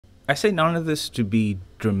I say none of this to be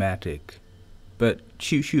dramatic, but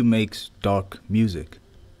Xiu Xiu makes dark music.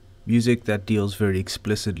 Music that deals very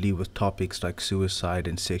explicitly with topics like suicide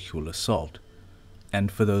and sexual assault. And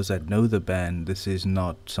for those that know the band, this is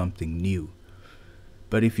not something new.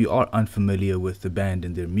 But if you are unfamiliar with the band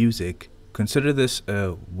and their music, consider this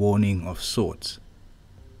a warning of sorts.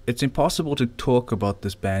 It's impossible to talk about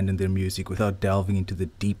this band and their music without delving into the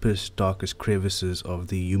deepest, darkest crevices of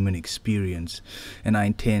the human experience, and I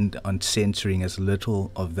intend on censoring as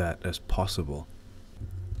little of that as possible.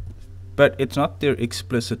 But it's not their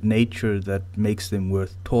explicit nature that makes them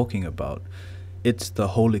worth talking about, it's the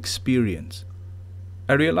whole experience.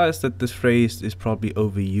 I realize that this phrase is probably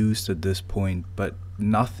overused at this point, but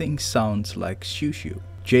nothing sounds like Xiu Xiu.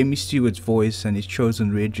 Jamie Stewart's voice and his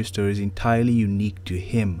chosen register is entirely unique to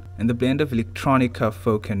him, and the blend of electronica,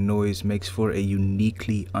 folk and noise makes for a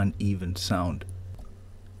uniquely uneven sound.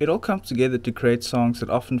 It all comes together to create songs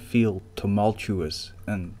that often feel tumultuous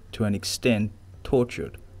and, to an extent,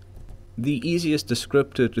 tortured. The easiest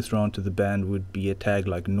descriptor to throw onto the band would be a tag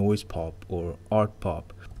like noise pop or art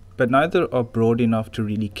pop, but neither are broad enough to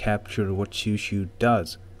really capture what Xiu Xiu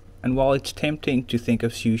does. And while it's tempting to think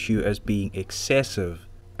of Xiu Xiu as being excessive,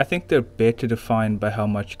 I think they're better defined by how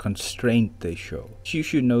much constraint they show. Xiu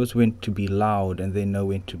Xiu knows when to be loud and they know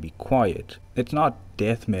when to be quiet. It's not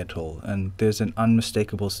death metal, and there's an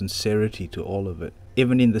unmistakable sincerity to all of it,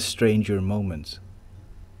 even in the stranger moments.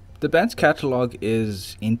 The band's catalog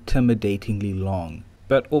is intimidatingly long,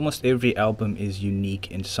 but almost every album is unique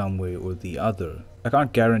in some way or the other. I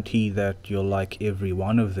can't guarantee that you'll like every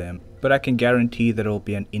one of them, but I can guarantee that it'll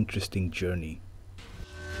be an interesting journey.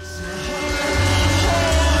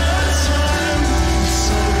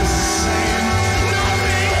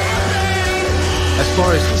 As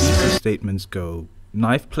far as thesis statements go,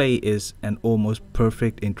 Knife Play is an almost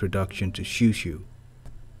perfect introduction to Xiu Xiu.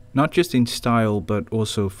 Not just in style, but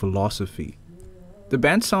also philosophy. The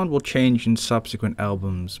band's sound will change in subsequent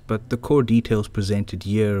albums, but the core details presented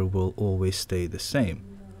here will always stay the same.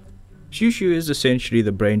 Xiu Xiu is essentially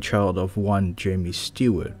the brainchild of one Jamie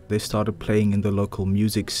Stewart. They started playing in the local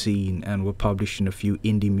music scene and were published in a few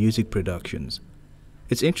indie music productions.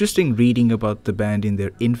 It's interesting reading about the band in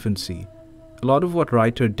their infancy. A lot of what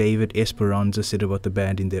writer David Esperanza said about the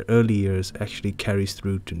band in their early years actually carries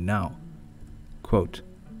through to now. Quote,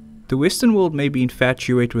 "The Western world may be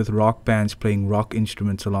infatuated with rock bands playing rock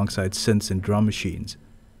instruments alongside synths and drum machines,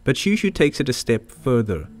 but Xiu Xiu takes it a step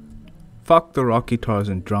further. Fuck the rock guitars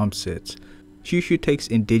and drum sets. Xiu Xiu takes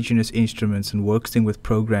indigenous instruments and works them with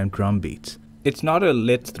programmed drum beats. It's not a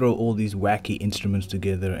let's throw all these wacky instruments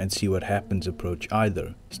together and see what happens approach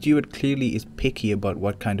either. Stewart clearly is picky about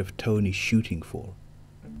what kind of tone he's shooting for.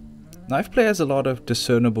 Knife Play has a lot of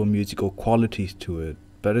discernible musical qualities to it,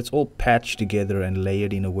 but it's all patched together and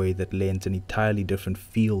layered in a way that lends an entirely different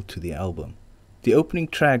feel to the album. The opening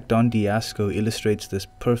track, Don Diasco, illustrates this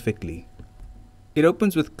perfectly. It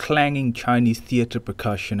opens with clanging Chinese theater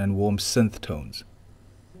percussion and warm synth tones.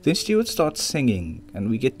 Then Stewart starts singing, and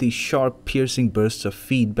we get these sharp, piercing bursts of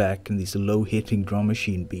feedback and these low-hitting drum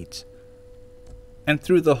machine beats. And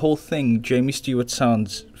through the whole thing, Jamie Stewart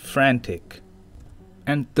sounds frantic.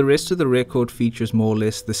 And the rest of the record features more or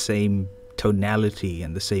less the same tonality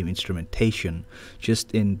and the same instrumentation,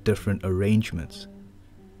 just in different arrangements.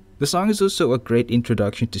 The song is also a great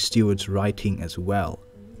introduction to Stewart's writing as well.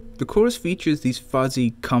 The chorus features these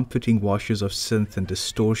fuzzy, comforting washes of synth and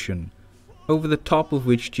distortion, over the top of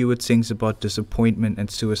which Stewart sings about disappointment and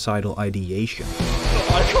suicidal ideation.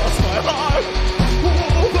 I cross my heart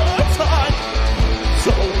all the time.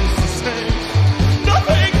 So it's the same.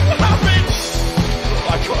 Nothing happened.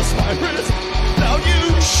 I cross my wrist. Now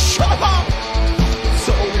you shut up.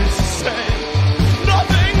 So it's the same.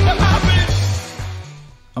 Nothing happened.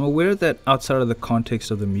 I'm aware that outside of the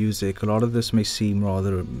context of the music, a lot of this may seem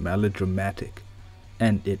rather melodramatic,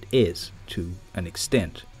 and it is to an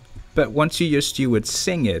extent. But once you hear Stewart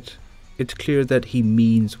sing it, it's clear that he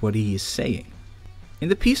means what he is saying. In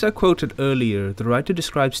the piece I quoted earlier, the writer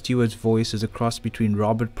describes Stewart's voice as a cross between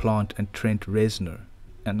Robert Plant and Trent Reznor,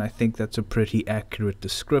 and I think that's a pretty accurate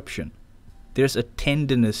description. There's a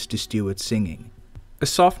tenderness to Stewart's singing, a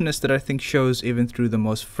softness that I think shows even through the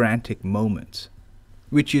most frantic moments,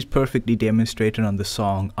 which is perfectly demonstrated on the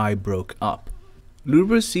song I Broke Up.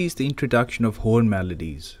 Luber sees the introduction of horn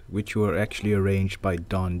melodies, which were actually arranged by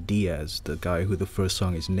Don Diaz, the guy who the first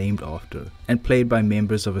song is named after, and played by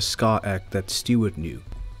members of a ska act that Stewart knew.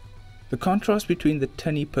 The contrast between the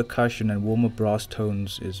tinny percussion and warmer brass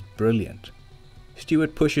tones is brilliant.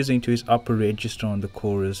 Stewart pushes into his upper register on the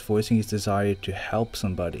chorus, voicing his desire to help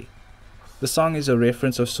somebody. The song is a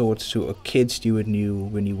reference of sorts to a kid Stewart knew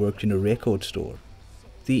when he worked in a record store.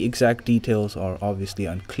 The exact details are obviously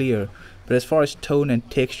unclear, but as far as tone and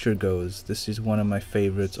texture goes, this is one of my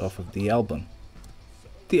favorites off of the album.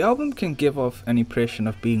 The album can give off an impression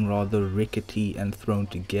of being rather rickety and thrown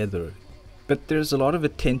together, but there's a lot of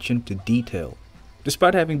attention to detail.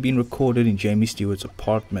 Despite having been recorded in Jamie Stewart's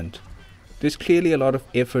apartment, there's clearly a lot of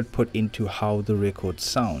effort put into how the record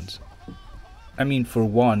sounds. I mean, for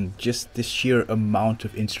one, just the sheer amount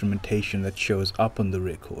of instrumentation that shows up on the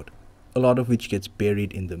record, a lot of which gets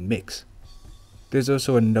buried in the mix. There's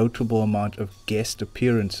also a notable amount of guest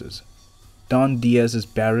appearances. Don Diaz's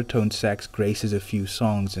baritone sax graces a few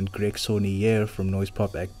songs, and Greg Saunier from noise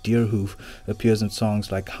pop act Deerhoof appears in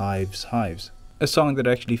songs like Hives, a song that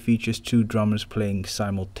actually features two drummers playing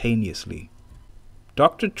simultaneously.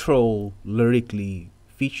 Dr. Troll, lyrically,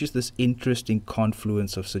 features this interesting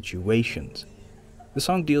confluence of situations. The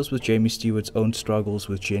song deals with Jamie Stewart's own struggles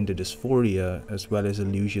with gender dysphoria, as well as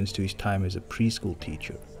allusions to his time as a preschool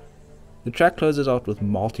teacher. The track closes out with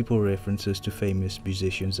multiple references to famous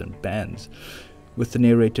musicians and bands, with the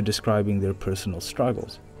narrator describing their personal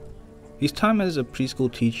struggles. His time as a preschool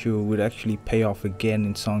teacher would actually pay off again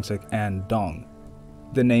in songs like An Dong,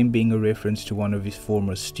 the name being a reference to one of his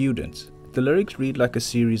former students. The lyrics read like a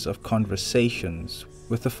series of conversations,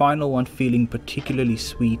 with the final one feeling particularly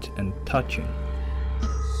sweet and touching.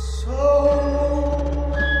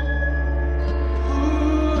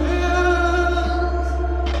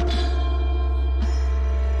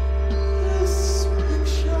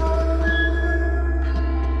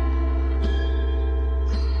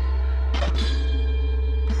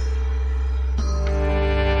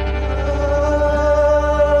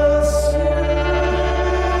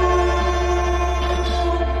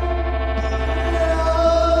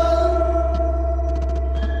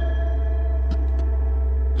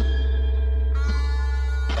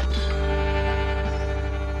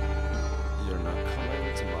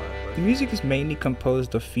 The music is mainly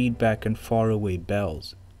composed of feedback and faraway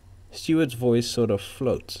bells. Stewart's voice sort of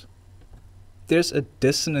floats. There's a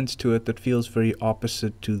dissonance to it that feels very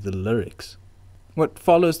opposite to the lyrics. What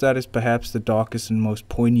follows that is perhaps the darkest and most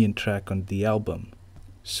poignant track on the album,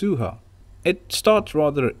 Suha. It starts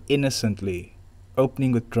rather innocently,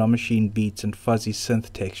 opening with drum machine beats and fuzzy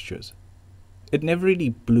synth textures. It never really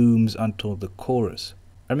blooms until the chorus.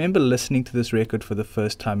 I remember listening to this record for the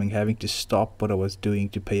first time and having to stop what I was doing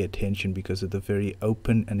to pay attention because of the very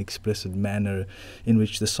open and explicit manner in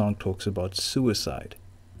which the song talks about suicide.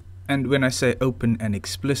 And when I say open and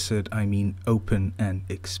explicit, I mean open and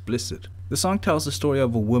explicit. The song tells the story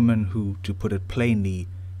of a woman who, to put it plainly,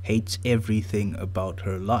 hates everything about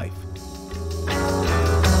her life.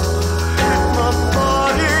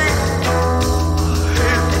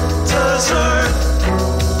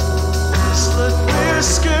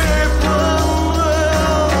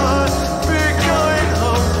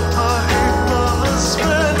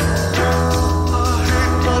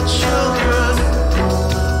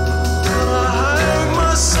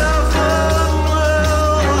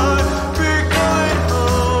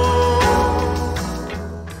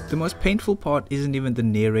 The most painful part isn't even the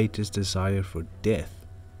narrator's desire for death.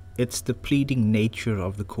 It's the pleading nature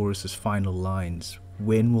of the chorus's final lines,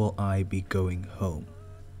 "When will I be going home?"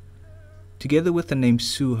 Together with the name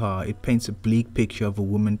Suha, it paints a bleak picture of a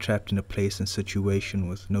woman trapped in a place and situation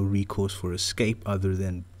with no recourse for escape other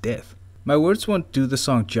than death. My words won't do the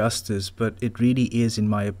song justice, but it really is, in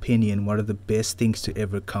my opinion, one of the best things to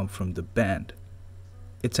ever come from the band.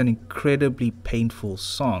 It's an incredibly painful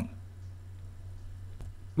song.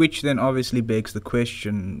 Which then obviously begs the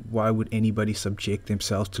question, why would anybody subject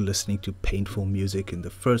themselves to listening to painful music in the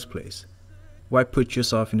first place? Why put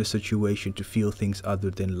yourself in a situation to feel things other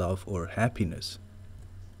than love or happiness?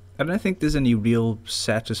 I don't think there's any real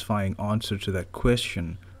satisfying answer to that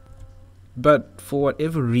question. But for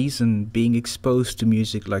whatever reason, being exposed to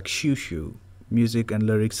music like Xiu Xiu, music and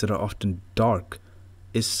lyrics that are often dark,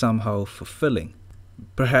 is somehow fulfilling.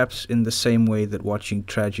 Perhaps in the same way that watching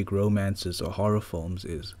tragic romances or horror films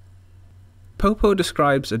is. Popo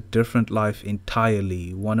describes a different life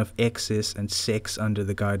entirely, one of excess and sex under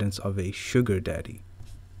the guidance of a sugar daddy.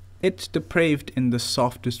 It's depraved in the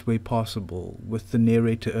softest way possible, with the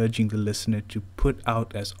narrator urging the listener to put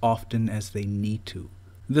out as often as they need to.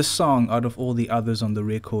 This song, out of all the others on the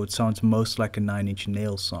record, sounds most like a Nine Inch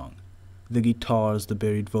Nails song. The guitars, the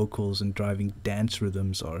buried vocals, and driving dance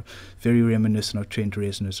rhythms are very reminiscent of Trent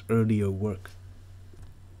Reznor's earlier work.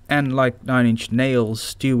 And like Nine Inch Nails,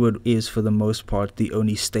 Stewart is for the most part the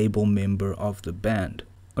only stable member of the band.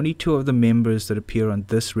 Only two of the members that appear on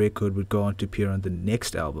this record would go on to appear on the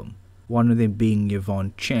next album, one of them being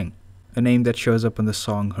Yvonne Cheng. a name that shows up in the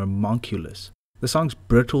song Homunculus. The song's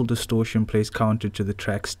brittle distortion plays counter to the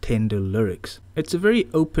track's tender lyrics. It's a very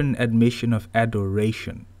open admission of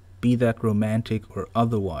adoration, be that romantic or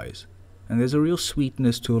otherwise, and there's a real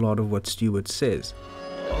sweetness to a lot of what Stewart says.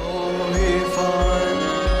 Only fine,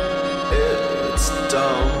 it's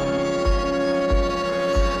dumb.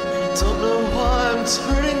 Don't know why I'm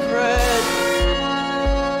turning red.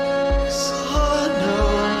 'Cause I know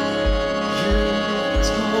you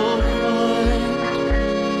don't mind.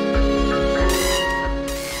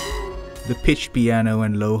 The pitched piano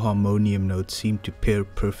and low harmonium notes seem to pair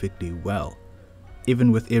perfectly well,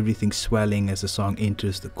 even with everything swelling as the song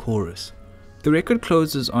enters the chorus. The record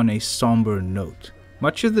closes on a somber note.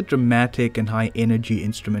 Much of the dramatic and high energy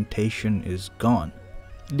instrumentation is gone,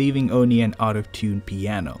 leaving only an out-of-tune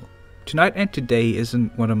piano. Tonight and Today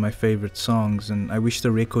isn't one of my favorite songs, and I wish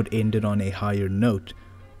the record ended on a higher note,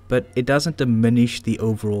 but it doesn't diminish the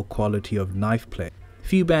overall quality of Knife Play.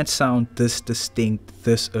 Few bands sound this distinct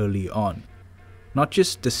this early on. Not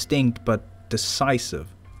just distinct, but decisive.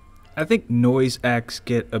 I think noise acts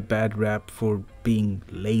get a bad rap for being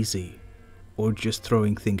lazy, or just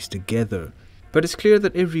throwing things together, but it's clear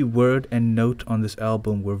that every word and note on this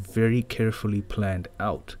album were very carefully planned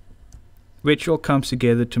out, which all comes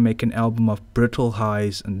together to make an album of brittle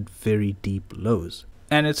highs and very deep lows.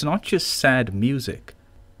 And it's not just sad music.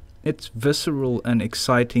 It's visceral and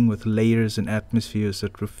exciting with layers and atmospheres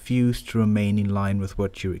that refuse to remain in line with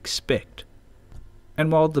what you expect.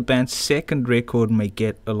 And while the band's second record may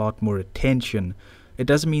get a lot more attention, it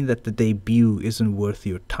doesn't mean that the debut isn't worth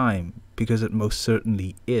your time, because it most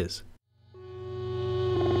certainly is.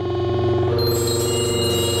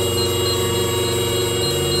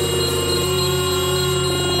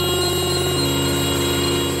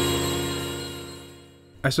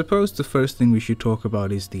 I suppose the first thing we should talk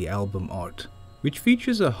about is the album art, which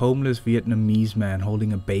features a homeless Vietnamese man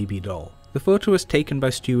holding a baby doll. The photo was taken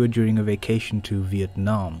by Stewart during a vacation to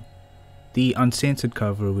Vietnam. The uncensored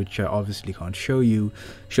cover, which I obviously can't show you,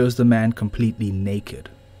 shows the man completely naked.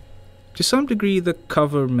 To some degree, the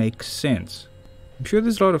cover makes sense. I'm sure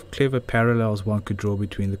there's a lot of clever parallels one could draw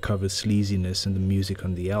between the cover's sleaziness and the music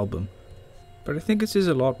on the album. But I think it says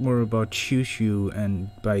a lot more about Xiu Xiu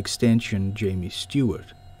and, by extension, Jamie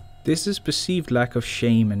Stewart. There's this perceived lack of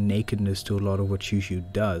shame and nakedness to a lot of what Xiu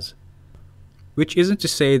Xiu does. Which isn't to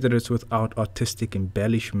say that it's without artistic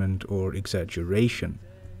embellishment or exaggeration,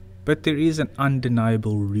 but there is an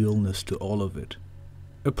undeniable realness to all of it.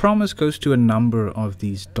 A Promise goes to a number of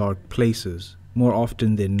these dark places, more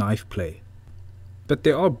often than Knife Play. But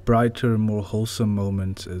there are brighter, more wholesome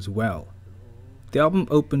moments as well. The album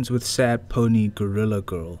opens with Sad Pony Gorilla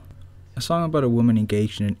Girl, a song about a woman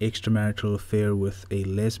engaged in an extramarital affair with a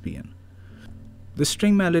lesbian. The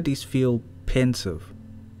string melodies feel pensive.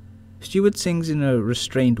 Stewart sings in a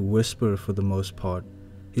restrained whisper for the most part,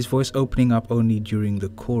 his voice opening up only during the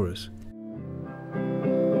chorus.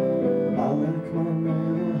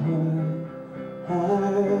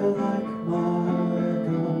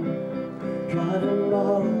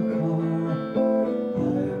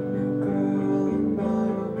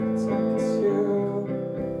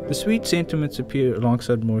 The sweet sentiments appear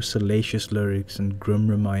alongside more salacious lyrics and grim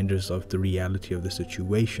reminders of the reality of the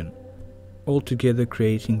situation, altogether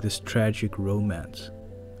creating this tragic romance.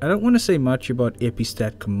 I don't want to say much about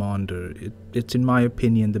Epistat Commander. It's in my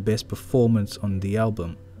opinion the best performance on the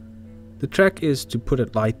album. The track is, to put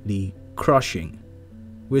it lightly, crushing.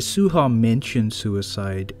 Where Suha mentions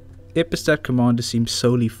suicide, Epistat Commander seems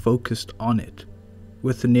solely focused on it,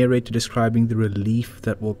 with the narrator describing the relief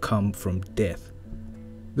that will come from death.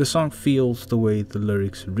 The song feels the way the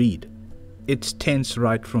lyrics read. It's tense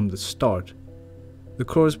right from the start. The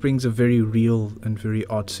chorus brings a very real and very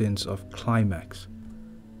odd sense of climax.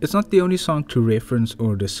 It's not the only song to reference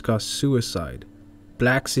or discuss suicide.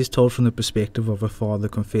 Blacks is told from the perspective of a father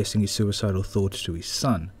confessing his suicidal thoughts to his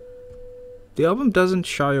son. The album doesn't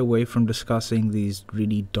shy away from discussing these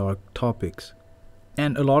really dark topics,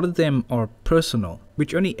 and a lot of them are personal,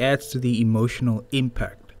 which only adds to the emotional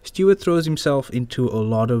impact. Stewart throws himself into a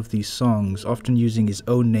lot of these songs, often using his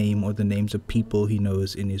own name or the names of people he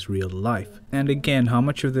knows in his real life. And again, how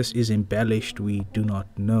much of this is embellished we do not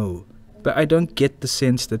know. But I don't get the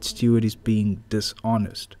sense that Stewart is being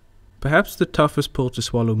dishonest. Perhaps the toughest pill to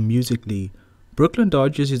swallow musically, Brooklyn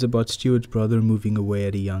Dodgers is about Stewart's brother moving away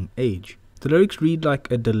at a young age. The lyrics read like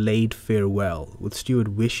a delayed farewell, with Stewart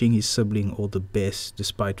wishing his sibling all the best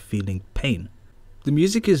despite feeling pain. The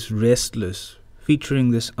music is restless, featuring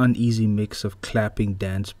this uneasy mix of clapping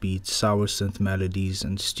dance beats, sour synth melodies,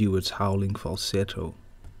 and Stewart's howling falsetto.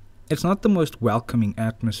 It's not the most welcoming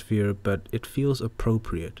atmosphere, but it feels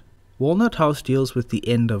appropriate. Walnut House deals with the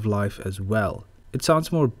end of life as well. It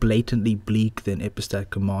sounds more blatantly bleak than Epistat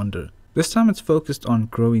Commander. This time it's focused on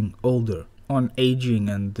growing older, on aging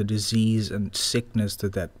and the disease and sickness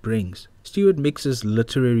that brings. Stewart mixes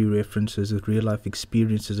literary references with real-life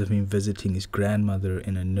experiences of him visiting his grandmother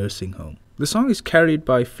in a nursing home. The song is carried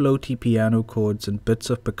by floaty piano chords and bits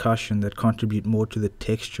of percussion that contribute more to the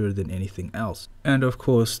texture than anything else. And of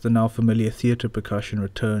course, the now familiar theatre percussion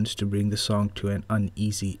returns to bring the song to an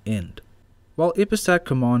uneasy end. While Epistat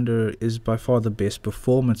Commander is by far the best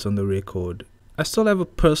performance on the record, I still have a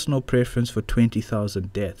personal preference for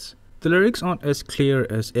 20,000 Deaths. The lyrics aren't as clear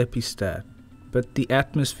as Epistat, but the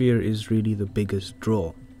atmosphere is really the biggest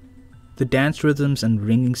draw. The dance rhythms and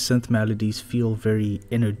ringing synth melodies feel very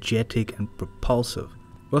energetic and propulsive,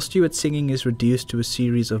 while Stewart's singing is reduced to a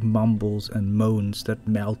series of mumbles and moans that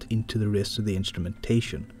melt into the rest of the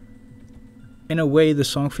instrumentation. In a way, the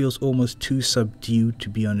song feels almost too subdued to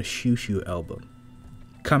be on a Xiu Xiu album,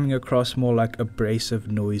 coming across more like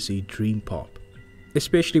abrasive, noisy dream pop,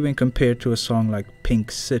 especially when compared to a song like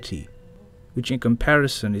Pink City, which in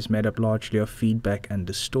comparison is made up largely of feedback and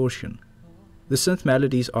distortion. The synth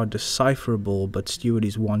melodies are decipherable, but Stewart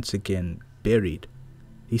is once again buried.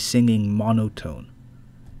 He's singing monotone.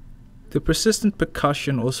 The persistent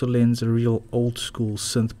percussion also lends a real old-school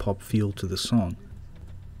synth-pop feel to the song.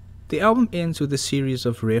 The album ends with a series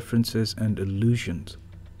of references and allusions.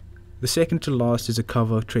 The second to last is a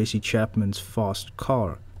cover of Tracy Chapman's Fast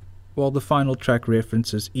Car, while the final track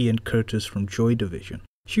references Ian Curtis from Joy Division.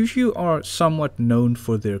 Xiu Xiu are somewhat known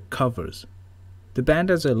for their covers. The band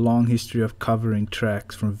has a long history of covering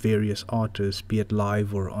tracks from various artists, be it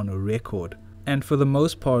live or on a record, and for the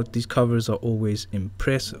most part these covers are always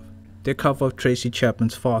impressive. Their cover of Tracy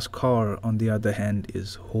Chapman's Fast Car, on the other hand,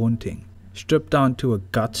 is haunting. Stripped down to a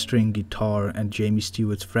gut string guitar and Jamie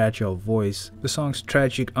Stewart's fragile voice, the song's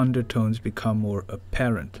tragic undertones become more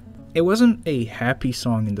apparent. It wasn't a happy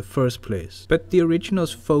song in the first place, but the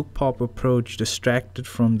original's folk pop approach distracted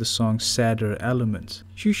from the song's sadder elements.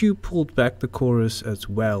 Xiu Xiu pulled back the chorus as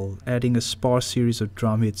well, adding a sparse series of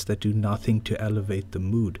drum hits that do nothing to elevate the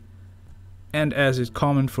mood. And as is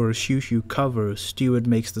common for a Xiu Xiu cover, Stewart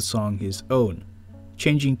makes the song his own,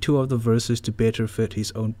 changing two of the verses to better fit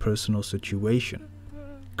his own personal situation.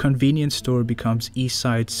 Convenience store becomes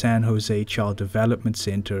Eastside San Jose Child Development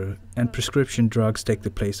Center, and prescription drugs take the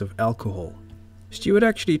place of alcohol. Stewart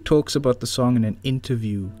actually talks about the song in an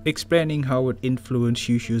interview, explaining how it influenced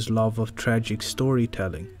Xiu Xiu's love of tragic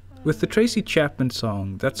storytelling. With the Tracy Chapman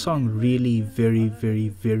song, that song really very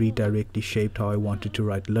directly shaped how I wanted to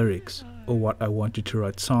write lyrics, or what I wanted to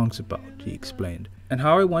write songs about, he explained, and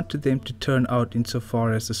how I wanted them to turn out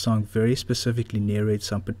insofar as the song very specifically narrates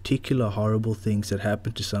some particular horrible things that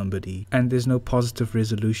happen to somebody, and there's no positive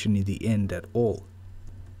resolution in the end at all.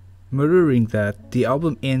 Mirroring that, the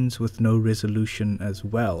album ends with no resolution as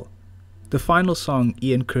well. The final song,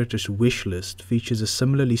 Ian Curtis' Wish List, features a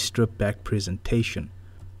similarly stripped back presentation.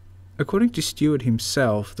 According to Stewart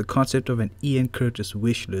himself, the concept of an Ian Curtis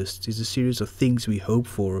wish list is a series of things we hope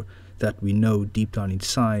for that we know deep down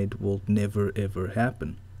inside will never ever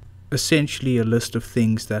happen. Essentially a list of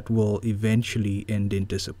things that will eventually end in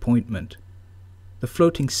disappointment. The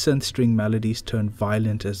floating synth string melodies turn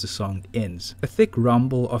violent as the song ends. A thick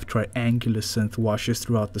rumble of triangular synth washes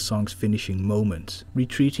throughout the song's finishing moments,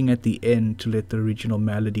 retreating at the end to let the original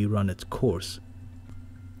melody run its course.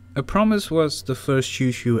 A Promise was the first Xiu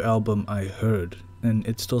Xiu album I heard, and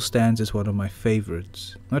it still stands as one of my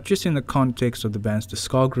favorites, not just in the context of the band's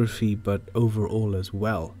discography, but overall as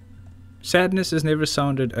well. Sadness has never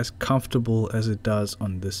sounded as comfortable as it does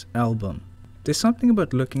on this album. There's something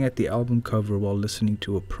about looking at the album cover while listening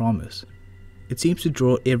to A Promise. It seems to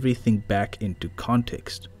draw everything back into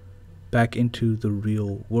context, back into the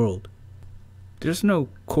real world. There's no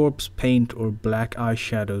corpse paint or black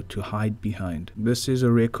eyeshadow to hide behind. This is a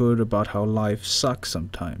record about how life sucks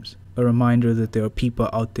sometimes. A reminder that there are people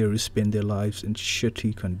out there who spend their lives in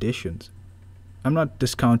shitty conditions. I'm not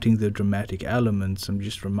discounting the dramatic elements, I'm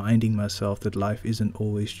just reminding myself that life isn't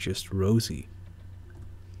always just rosy.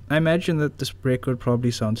 I imagine that this record probably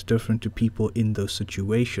sounds different to people in those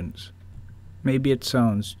situations. Maybe it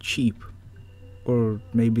sounds cheap. Or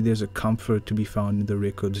maybe there's a comfort to be found in the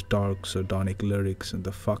record's dark, sardonic lyrics and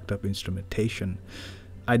the fucked up instrumentation.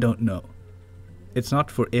 I don't know. It's not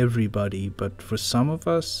for everybody, but for some of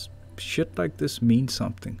us, shit like this means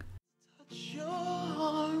something. Touch your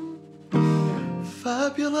arm,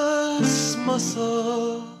 fabulous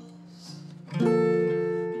muscles.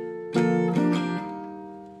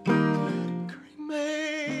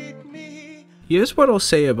 Cremate me. Here's what I'll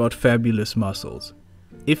say about Fabulous Muscles.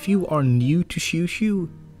 If you are new to Xiu Xiu,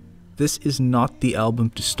 this is not the album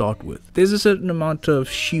to start with. There's a certain amount of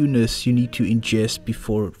Xiu-ness you need to ingest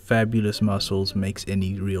before Fabulous Muscles makes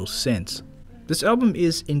any real sense. This album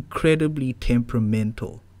is incredibly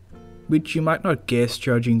temperamental, which you might not guess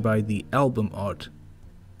judging by the album art.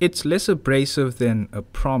 It's less abrasive than A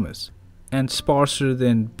Promise, and sparser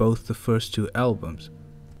than both the first two albums.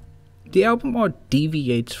 The album art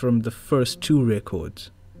deviates from the first two records.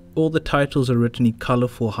 All the titles are written in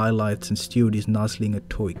colourful highlights and Stewart is nuzzling a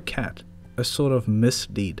toy cat, a sort of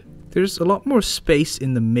mislead. There's a lot more space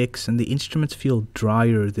in the mix and the instruments feel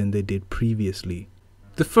drier than they did previously.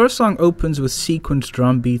 The first song opens with sequenced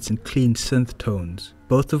drum beats and clean synth tones,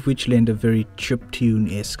 both of which lend a very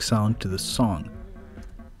chiptune-esque sound to the song.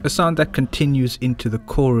 A sound that continues into the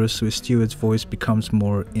chorus where Stewart's voice becomes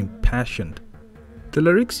more impassioned. The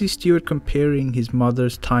lyrics see Stewart comparing his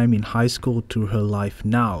mother's time in high school to her life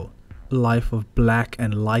now, a life of black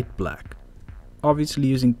and light black, obviously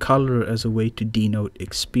using color as a way to denote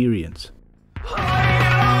experience.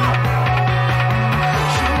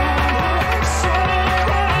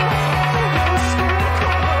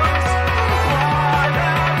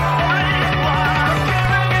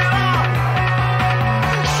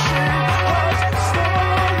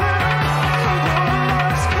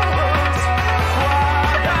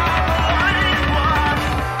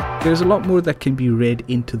 There's a lot more that can be read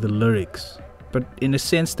into the lyrics, but in a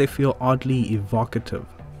sense they feel oddly evocative.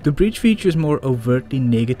 The bridge features more overtly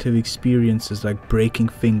negative experiences like breaking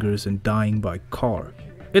fingers and dying by car.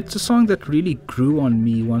 It's a song that really grew on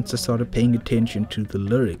me once I started paying attention to the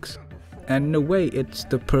lyrics, and in a way it's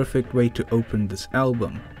the perfect way to open this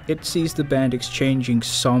album. It sees the band exchanging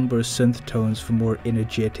somber synth tones for more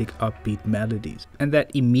energetic upbeat melodies, and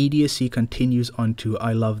that immediacy continues onto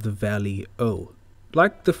I Love the Valley Oh.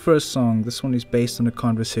 Like the first song, this one is based on a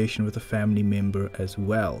conversation with a family member as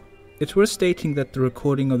well. It's worth stating that the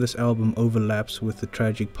recording of this album overlaps with the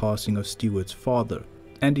tragic passing of Stewart's father,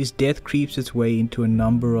 and his death creeps its way into a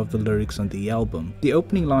number of the lyrics on the album. The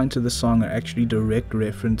opening lines of the song are actually direct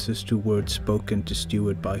references to words spoken to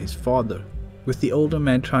Stewart by his father, with the older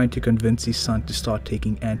man trying to convince his son to start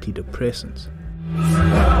taking antidepressants.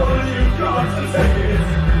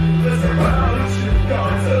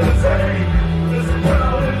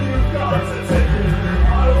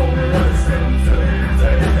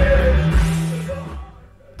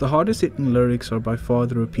 The hardest hitting lyrics are by far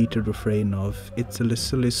the repeated refrain of "It's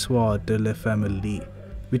l'histoire de la famille,"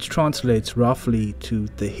 which translates roughly to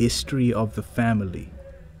the history of the family.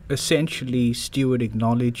 Essentially, Stewart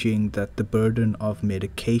acknowledging that the burden of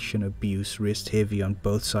medication abuse rests heavy on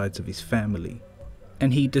both sides of his family,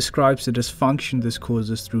 and he describes the dysfunction this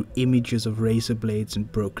causes through images of razor blades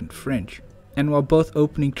and broken French. And while both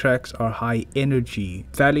opening tracks are high energy,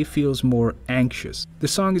 Valley feels more anxious. The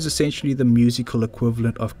song is essentially the musical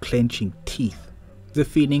equivalent of clenching teeth, the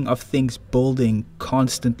feeling of things building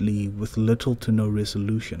constantly with little to no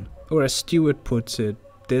resolution. Or as Stewart puts it,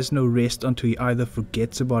 there's no rest until he either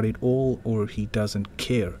forgets about it all or he doesn't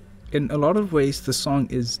care. In a lot of ways, the song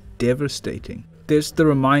is devastating. There's the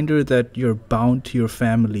reminder that you're bound to your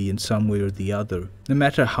family in some way or the other. No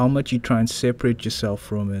matter how much you try and separate yourself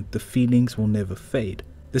from it, the feelings will never fade.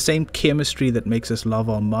 The same chemistry that makes us love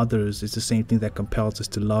our mothers is the same thing that compels us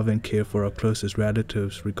to love and care for our closest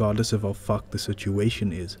relatives, regardless of how fucked the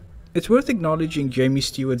situation is. It's worth acknowledging Jamie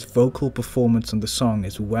Stewart's vocal performance on the song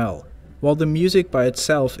as well. While the music by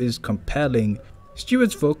itself is compelling,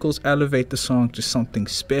 Stewart's vocals elevate the song to something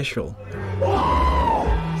special.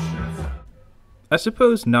 I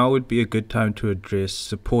suppose now would be a good time to address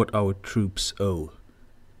Support Our Troops Oh,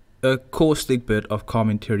 a caustic bit of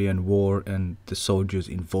commentary on war and the soldiers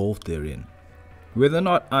involved therein. Whether or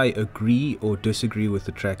not I agree or disagree with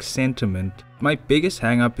the track's sentiment, my biggest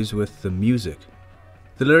hang-up is with the music.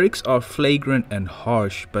 The lyrics are flagrant and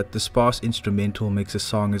harsh, but the sparse instrumental makes the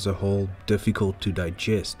song as a whole difficult to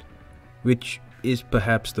digest, which is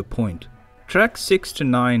perhaps the point. Tracks 6 to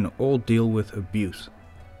 9 all deal with abuse.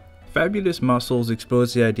 Fabulous Muscles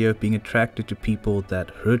explores the idea of being attracted to people that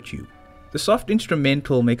hurt you. The soft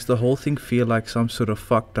instrumental makes the whole thing feel like some sort of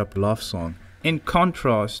fucked up love song. In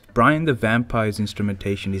contrast, Brian the Vampire's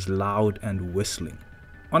instrumentation is loud and whistling.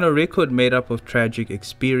 On a record made up of tragic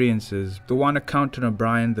experiences, the one accounted on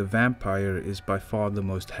Brian the Vampire is by far the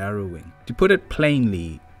most harrowing. To put it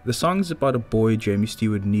plainly, the song is about a boy Jamie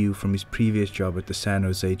Stewart knew from his previous job at the San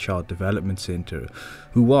Jose Child Development Center,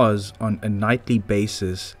 who was, on a nightly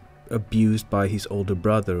basis, abused by his older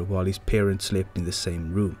brother while his parents slept in the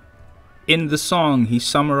same room. In the song, he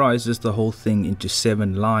summarizes the whole thing into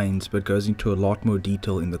 7 lines but goes into a lot more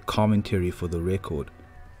detail in the commentary for the record.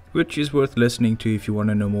 which is worth listening to if you want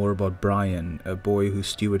to know more about Brian, a boy who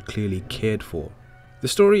Stewart clearly cared for. The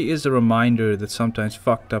story is a reminder that sometimes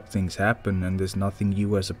fucked up things happen and there's nothing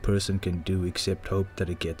you as a person can do except hope that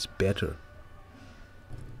it gets better.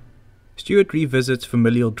 Stewart revisits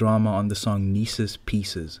familial drama on the song Niece's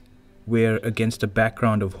Pieces, where, against a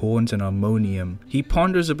background of horns and harmonium, he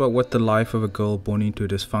ponders about what the life of a girl born into a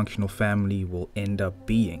dysfunctional family will end up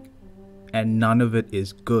being. And none of it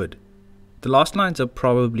is good. The last lines are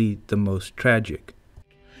probably the most tragic.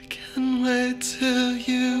 I can't wait till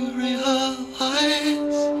you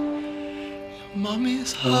realize your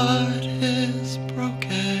mommy's heart is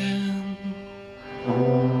broken.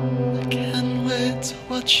 I can't wait to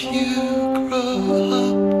watch you grow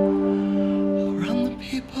up around the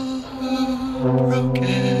people who broke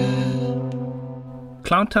it.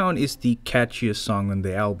 Clowntown is the catchiest song on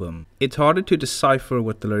the album. It's harder to decipher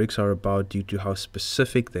what the lyrics are about due to how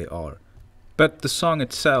specific they are. But the song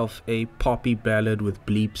itself, a poppy ballad with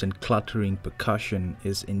bleeps and cluttering percussion,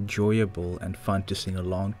 is enjoyable and fun to sing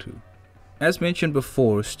along to. As mentioned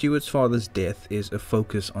before, Stewart's father's death is a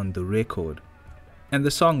focus on the record, and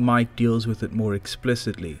the song Mike deals with it more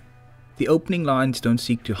explicitly. The opening lines don't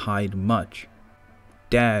seek to hide much.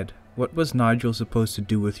 Dad, what was Nigel supposed to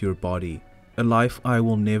do with your body? A life I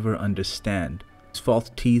will never understand. His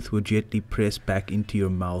false teeth were gently pressed back into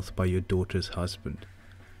your mouth by your daughter's husband.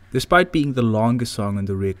 Despite being the longest song on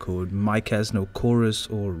the record, Mike has no chorus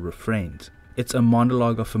or refrains. It's a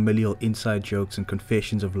monologue of familial inside jokes and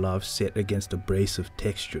confessions of love set against a brace of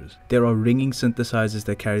textures. There are ringing synthesizers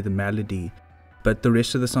that carry the melody, but the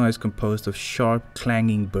rest of the song is composed of sharp,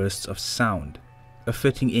 clanging bursts of sound, a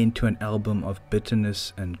fitting end to an album of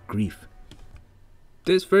bitterness and grief.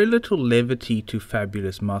 There's very little levity to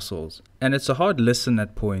Fabulous Muscles, and it's a hard listen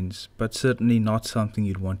at points, but certainly not something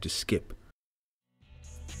you'd want to skip.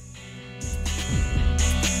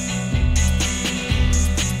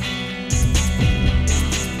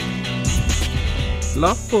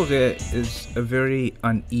 La Foret is a very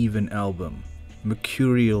uneven album,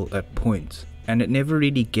 mercurial at points, and it never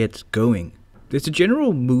really gets going. There's a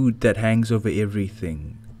general mood that hangs over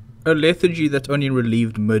everything, a lethargy that's only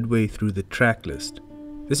relieved midway through the track list.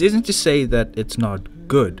 This isn't to say that it's not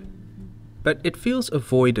good, but it feels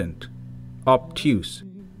avoidant, obtuse,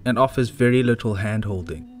 and offers very little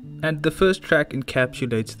hand-holding. And the first track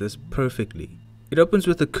encapsulates this perfectly. It opens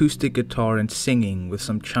with acoustic guitar and singing, with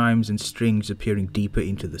some chimes and strings appearing deeper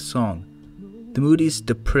into the song. The mood is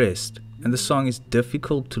depressed, and the song is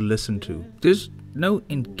difficult to listen to. There's no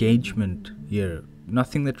engagement here,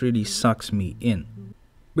 nothing that really sucks me in,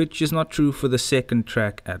 which is not true for the second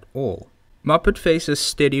track at all. Muppet Face's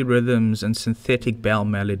steady rhythms and synthetic bell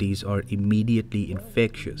melodies are immediately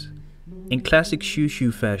infectious. In classic Xiu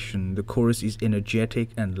Xiu fashion, the chorus is energetic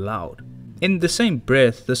and loud. In the same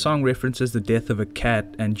breath, the song references the death of a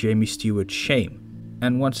cat and Jamie Stewart's shame.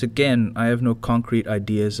 And once again, I have no concrete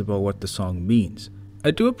ideas about what the song means. I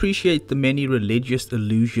do appreciate the many religious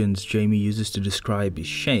allusions Jamie uses to describe his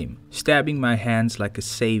shame, stabbing my hands like a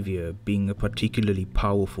savior being a particularly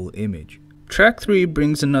powerful image. Track 3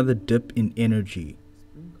 brings another dip in energy.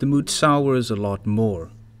 The mood sours a lot more.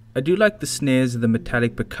 I do like the snares and the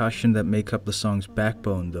metallic percussion that make up the song's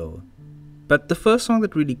backbone though. But the first song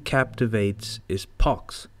that really captivates is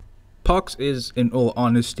Pox. Pox is, in all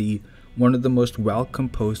honesty, one of the most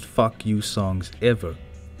well-composed fuck you songs ever.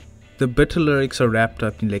 The bitter lyrics are wrapped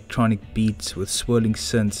up in electronic beats with swirling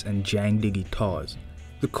synths and jangly guitars.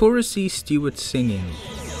 The chorus sees Stewart singing,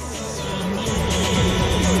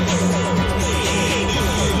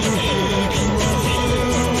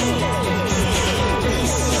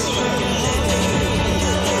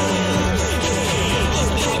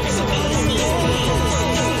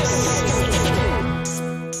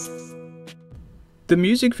 The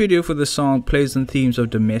music video for the song plays on themes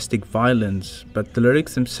of domestic violence, but the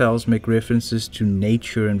lyrics themselves make references to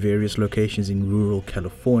nature and various locations in rural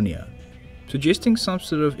California, suggesting some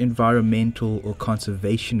sort of environmental or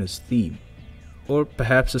conservationist theme. Or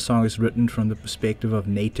perhaps the song is written from the perspective of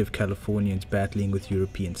native Californians battling with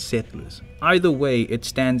European settlers. Either way, it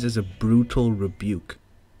stands as a brutal rebuke.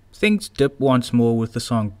 Things dip once more with the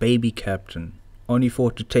song Baby Captain, only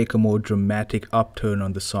for it to take a more dramatic upturn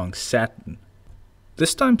on the song Saturn.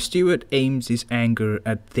 This time Stewart aims his anger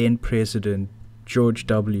at then-President George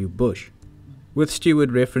W. Bush, with Stewart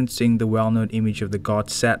referencing the well-known image of the god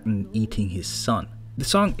Saturn eating his son. The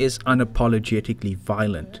song is unapologetically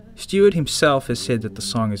violent. Stewart himself has said that the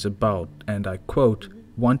song is about, and I quote,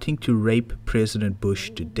 wanting to rape President Bush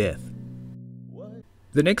to death.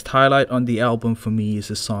 The next highlight on the album for me is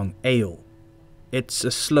the song Ale. It's a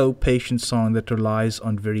slow, patient song that relies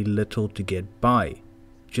on very little to get by.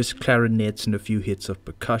 just clarinets and a few hits of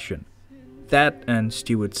percussion. That and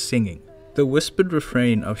Stewart singing. The whispered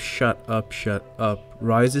refrain of shut up,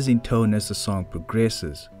 rises in tone as the song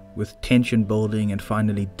progresses, with tension building and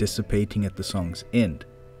finally dissipating at the song's end.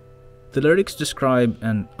 The lyrics describe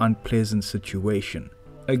an unpleasant situation.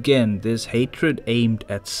 Again, there's hatred aimed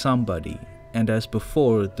at somebody, and as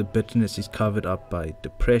before, the bitterness is covered up by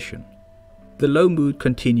depression. The low mood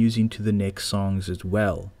continues into the next songs as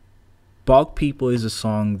well. Bog People is a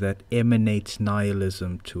song that emanates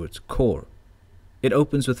nihilism to its core. It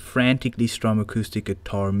opens with frantically strummed acoustic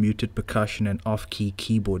guitar, muted percussion, and off-key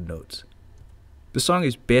keyboard notes. The song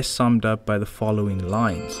is best summed up by the following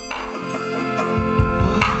lines.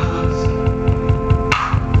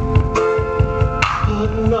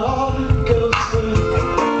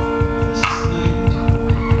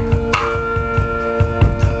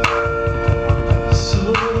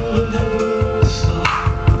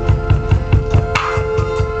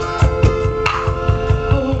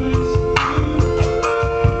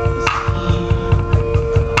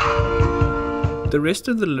 The rest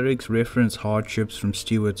of the lyrics reference hardships from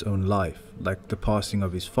Stewart's own life, like the passing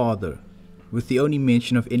of his father, with the only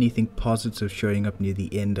mention of anything positive showing up near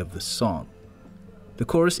the end of the song. The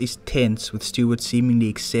chorus is tense, with Stewart seemingly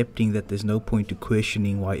accepting that there's no point to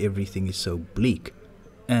questioning why everything is so bleak,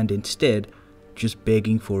 and instead, just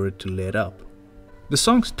begging for it to let up. The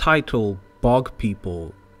song's title, Bog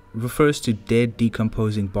People, refers to dead,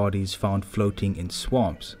 decomposing bodies found floating in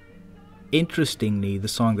swamps. Interestingly, the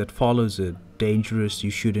song that follows it, Dangerous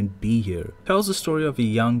You Shouldn't Be Here, tells the story of a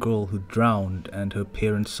young girl who drowned and her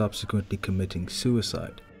parents subsequently committing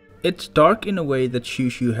suicide. It's dark in a way that Xiu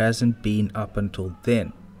Xiu hasn't been up until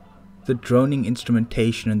then. The droning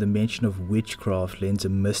instrumentation and the mention of witchcraft lends a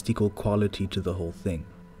mystical quality to the whole thing.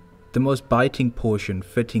 The most biting portion,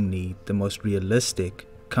 fittingly the most realistic,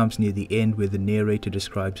 comes near the end where the narrator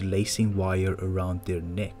describes lacing wire around their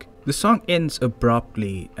neck. The song ends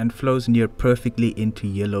abruptly and flows near perfectly into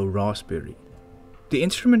Yellow Raspberry. The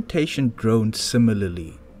instrumentation drones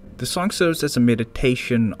similarly. The song serves as a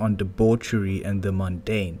meditation on debauchery and the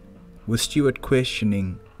mundane, with Stewart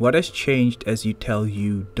questioning, what has changed as you tell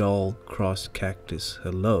you doll cross cactus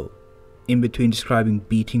hello, in between describing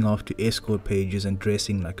beating off to escort pages and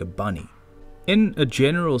dressing like a bunny. In a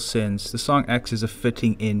general sense, the song acts as a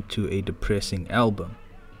fitting end to a depressing album.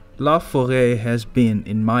 Foret has been,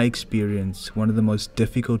 in my experience, one of the most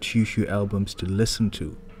difficult Xiu Xiu albums to listen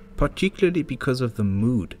to, particularly because of the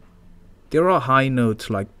mood. There are high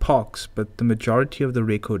notes like Pox, but the majority of the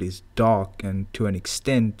record is dark and, to an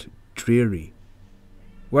extent, dreary.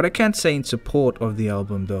 What I can say in support of the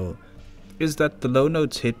album though, is that the low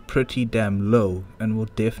notes hit pretty damn low and will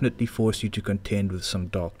definitely force you to contend with some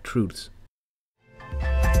dark truths.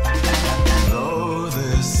 Though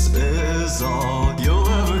this is all you'll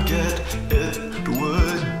ever get, it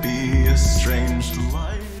would be a strange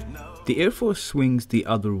life. The Air Force swings the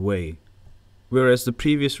other way. Whereas the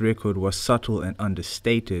previous record was subtle and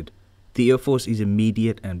understated, the Air Force is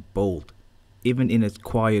immediate and bold, even in its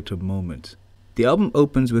quieter moments. The album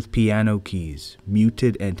opens with piano keys,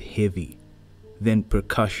 muted and heavy, then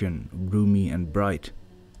percussion, roomy and bright.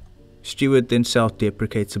 Stewart then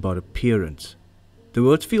self-deprecates about appearance. The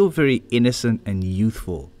words feel very innocent and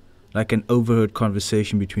youthful, like an overheard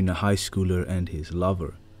conversation between a high schooler and his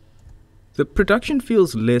lover. The production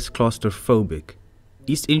feels less claustrophobic.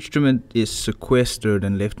 Each instrument is sequestered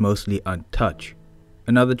and left mostly untouched,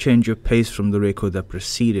 another change of pace from the record that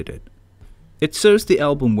preceded it. It serves the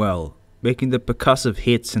album well, making the percussive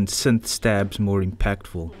hits and synth stabs more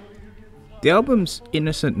impactful. The album's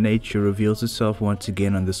innocent nature reveals itself once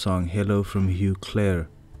again on the song Hello from Hugh Clare.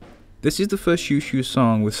 This is the first Xiu Xiu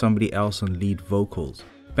song with somebody else on lead vocals.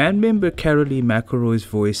 Band member Carolee McElroy's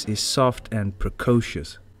voice is soft and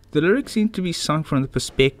precocious. The lyrics seem to be sung from the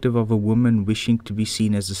perspective of a woman wishing to be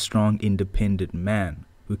seen as a strong, independent man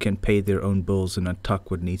who can pay their own bills and untuck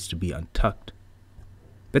what needs to be untucked.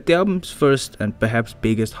 But the album's first and perhaps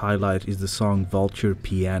biggest highlight is the song Vulture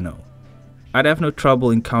Piano. I'd have no trouble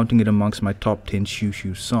in counting it amongst my top 10 Xiu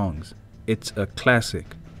Xiu songs. It's a classic.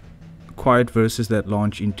 Quiet verses that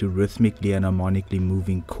launch into rhythmically and harmonically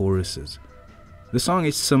moving choruses. The song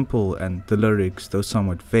is simple and the lyrics, though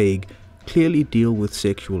somewhat vague, clearly deal with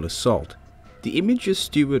sexual assault. The images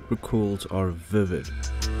Stewart recalls are vivid.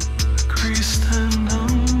 Creased and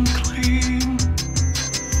unclean,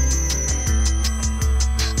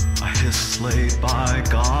 I hiss slayed by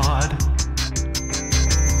God.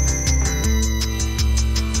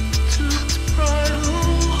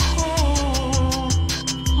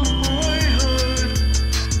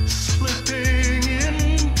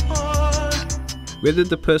 Whether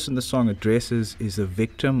the person the song addresses is a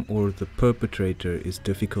victim or the perpetrator is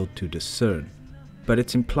difficult to discern, but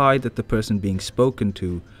it's implied that the person being spoken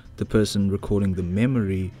to, the person recalling the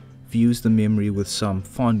memory, views the memory with some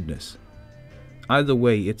fondness. Either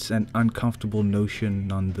way, it's an uncomfortable notion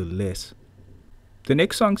nonetheless. The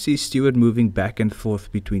next song sees Stewart moving back and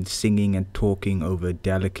forth between singing and talking over a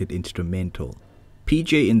delicate instrumental.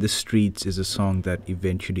 PJ in the Streets is a song that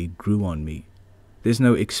eventually grew on me. There's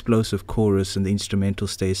no explosive chorus and the instrumental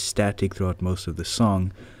stays static throughout most of the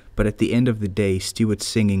song, but at the end of the day, Stewart's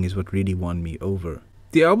singing is what really won me over.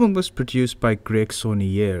 The album was produced by Greg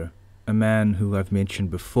Saunier, a man who I've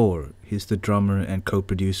mentioned before. He's the drummer and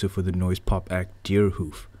co-producer for the noise pop act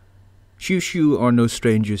Deerhoof. Xiu Xiu are no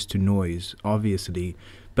strangers to noise, obviously,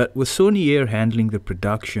 but with Saunier handling the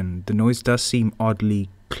production, the noise does seem oddly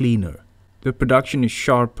cleaner. The production is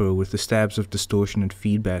sharper, with the stabs of distortion and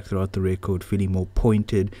feedback throughout the record feeling more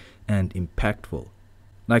pointed and impactful.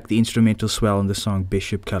 Like the instrumental swell in the song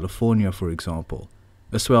Bishop California, for example,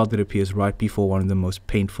 a swell that appears right before one of the most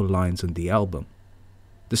painful lines on the album.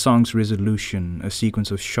 The song's resolution, a sequence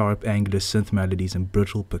of sharp angular synth melodies and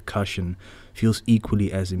brittle percussion, feels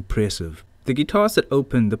equally as impressive. The guitars that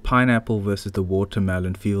open the pineapple versus the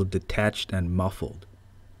watermelon feel detached and muffled.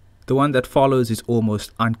 The one that follows is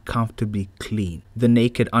almost uncomfortably clean, the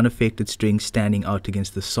naked, unaffected strings standing out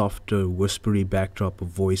against the softer, whispery backdrop of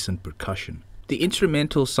voice and percussion. The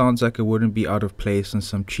instrumental sounds like it wouldn't be out of place on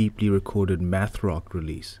some cheaply recorded math rock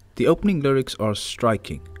release. The opening lyrics are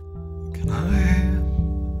striking. Can I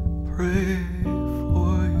pray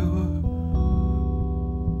for your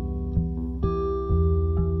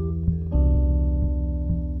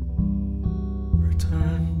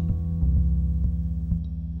return?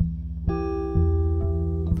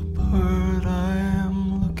 The bird I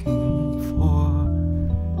am looking for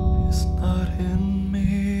is not in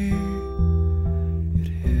me. It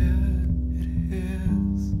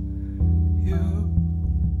is you.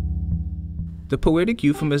 The poetic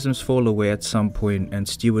euphemisms fall away at some point and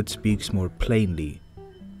Stewart speaks more plainly.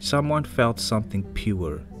 Someone felt something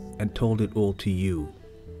pure and told it all to you.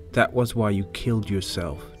 That was why you killed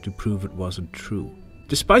yourself, to prove it wasn't true.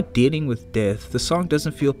 Despite dealing with death, the song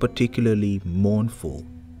doesn't feel particularly mournful.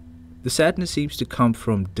 The sadness seems to come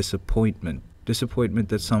from disappointment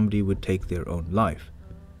that somebody would take their own life.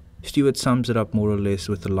 Stewart sums it up more or less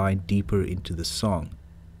with a line deeper into the song.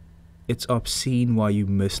 It's obscene why you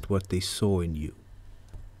missed what they saw in you.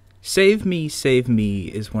 Save Me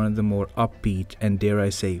is one of the more upbeat and, dare I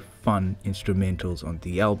say, fun instrumentals on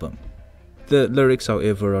the album. The lyrics,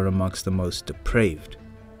 however, are amongst the most depraved.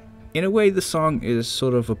 In a way, the song is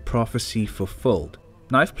sort of a prophecy fulfilled.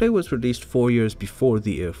 Knife Play was released 4 years before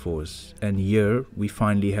the Air Force, and here we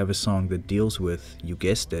finally have a song that deals with, you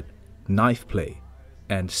guessed it, knife play,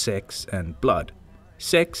 and sex and blood.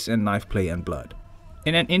 Sex and knife play and blood.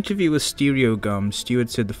 In an interview with Stereo Gum, Stewart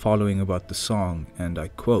said the following about the song, and I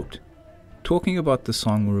quote, "Talking about the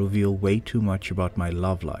song will reveal way too much about my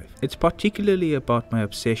love life. It's particularly about my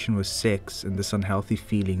obsession with sex and this unhealthy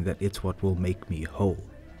feeling that it's what will make me whole.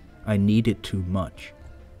 I need it too much."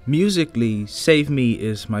 Musically, Save Me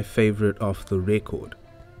is my favorite off the record.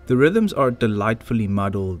 The rhythms are delightfully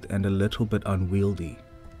muddled and a little bit unwieldy.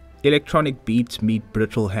 Electronic beats meet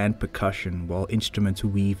brittle hand percussion while instruments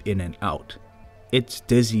weave in and out. It's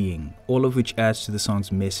dizzying, all of which adds to the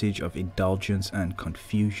song's message of indulgence and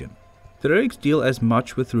confusion. The lyrics deal as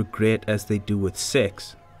much with regret as they do with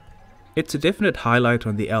sex. It's a definite highlight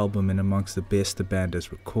on the album and amongst the best the band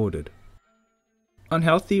has recorded.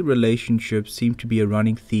 Unhealthy relationships seem to be a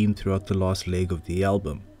running theme throughout the last leg of the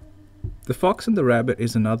album. The Fox and the Rabbit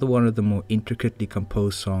is another one of the more intricately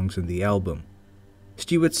composed songs in the album.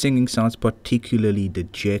 Stewart's singing sounds particularly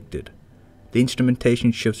dejected. The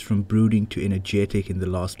instrumentation shifts from brooding to energetic in the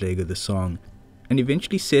last leg of the song, and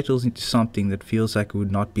eventually settles into something that feels like it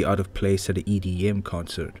would not be out of place at an EDM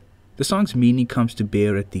concert. The song's meaning comes to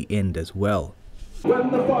bear at the end as well.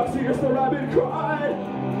 When the fox hears the rabbit cry,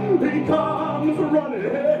 he comes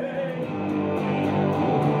running,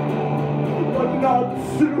 but not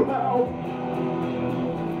to help.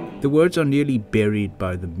 The words are nearly buried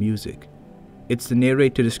by the music. It's the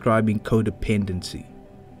narrator describing codependency,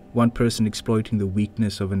 one person exploiting the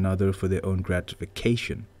weakness of another for their own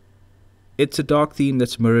gratification. It's a dark theme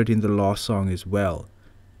that's mirrored in the last song as well,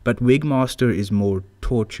 but Wigmaster is more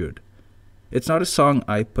tortured. It's not a song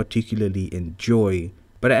I particularly enjoy,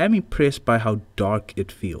 but I am impressed by how dark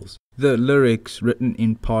it feels. The lyrics, written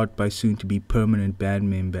in part by soon-to-be permanent band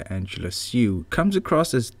member Angela Xiu, comes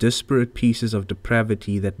across as disparate pieces of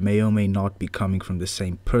depravity that may or may not be coming from the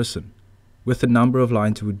same person, with a number of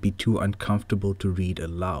lines it would be too uncomfortable to read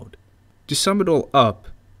aloud. To sum it all up,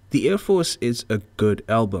 the Air Force is a good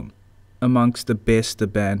album, amongst the best the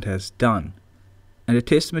band has done, and a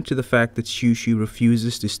testament to the fact that Xiu Xiu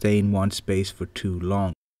refuses to stay in one space for too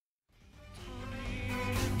long.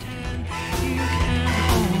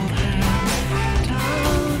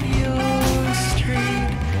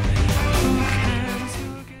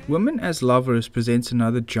 Women as Lovers presents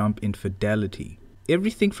another jump in fidelity.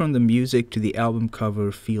 Everything from the music to the album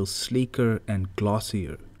cover feels sleeker and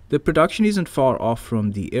glossier. The production isn't far off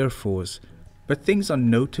from the Air Force, but things are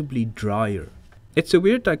notably drier. It's a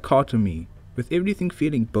weird dichotomy, with everything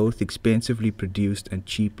feeling both expensively produced and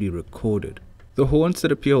cheaply recorded. The horns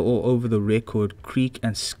that appear all over the record creak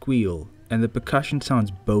and squeal, and the percussion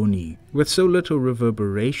sounds bony, with so little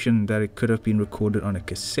reverberation that it could have been recorded on a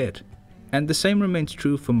cassette. And the same remains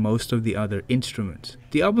true for most of the other instruments.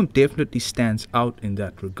 The album definitely stands out in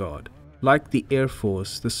that regard. Like the Air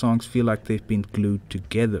Force, the songs feel like they've been glued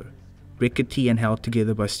together, rickety and held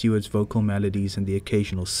together by Stewart's vocal melodies and the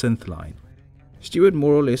occasional synth line. Stewart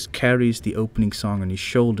more or less carries the opening song on his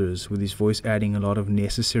shoulders, with his voice adding a lot of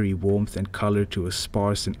necessary warmth and color to a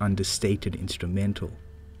sparse and understated instrumental.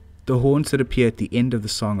 The horns that appear at the end of the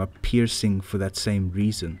song are piercing for that same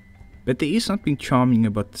reason. But there is something charming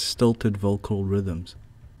about the stilted vocal rhythms.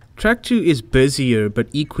 Track 2 is busier but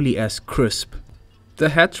equally as crisp. The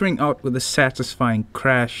hats ring out with a satisfying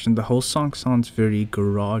crash and the whole song sounds very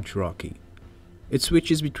garage rocky. It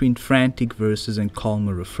switches between frantic verses and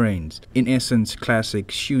calmer refrains, in essence classic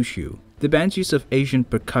Xiu Xiu. The band's use of Asian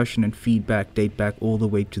percussion and feedback date back all the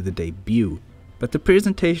way to the debut, but the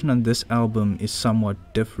presentation on this album is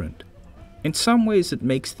somewhat different. In some ways it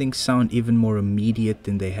makes things sound even more immediate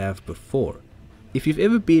than they have before. If you've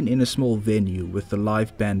ever been in a small venue with the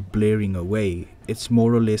live band blaring away, it's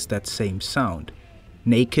more or less that same sound,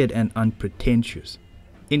 naked and unpretentious.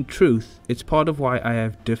 In truth, it's part of why I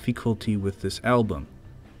have difficulty with this album.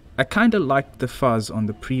 I kinda liked the fuzz on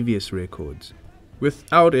the previous records.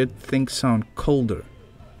 Without it, things sound colder.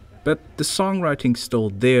 But the songwriting's still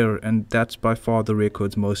there, and that's by far the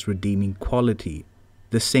record's most redeeming quality.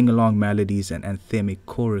 The sing-along melodies and anthemic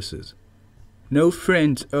choruses. No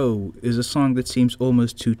Friends Oh is a song that seems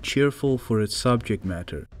almost too cheerful for its subject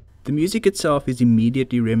matter. The music itself is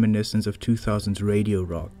immediately reminiscent of 2000s radio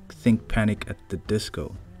rock, think Panic at the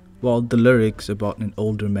Disco, while the lyrics about an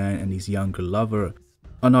older man and his younger lover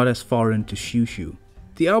are not as foreign to Xiu Xiu.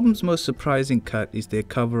 The album's most surprising cut is their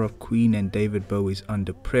cover of Queen and David Bowie's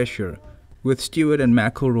Under Pressure, with Stewart and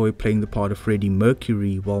McElroy playing the part of Freddie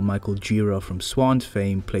Mercury while Michael Gira from Swan's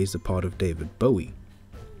fame plays the part of David Bowie.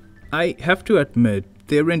 I have to admit,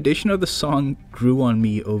 their rendition of the song grew on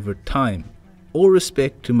me over time. All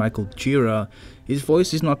respect to Michael Gira, his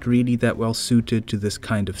voice is not really that well suited to this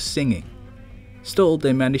kind of singing. Still,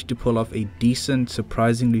 they managed to pull off a decent,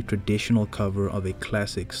 surprisingly traditional cover of a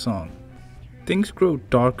classic song. Things grow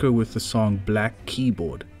darker with the song Black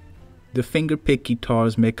Keyboard. The fingerpick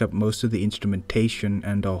guitars make up most of the instrumentation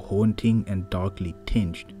and are haunting and darkly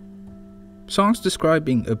tinged. Songs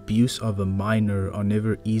describing abuse of a minor are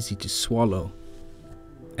never easy to swallow,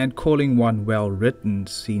 and calling one well written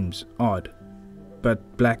seems odd.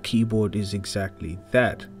 But Black Keyboard is exactly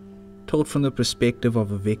that. Told from the perspective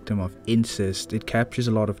of a victim of incest, it captures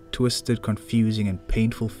a lot of twisted, confusing and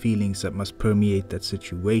painful feelings that must permeate that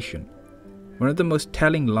situation. One of the most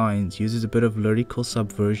telling lines uses a bit of lyrical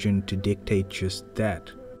subversion to dictate just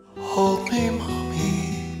that. Hold me,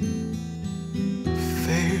 mommy,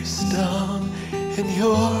 face down in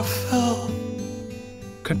your filth.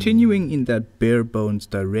 Continuing in that bare bones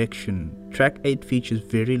direction, track 8 features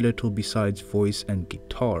very little besides voice and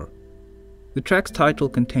guitar. The track's title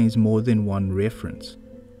contains more than one reference,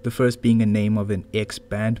 the first being a name of an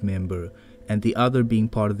ex-band member and the other being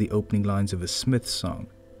part of the opening lines of a Smith song.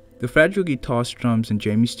 The fragile guitar strums and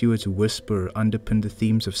Jamie Stewart's whisper underpin the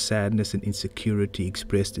themes of sadness and insecurity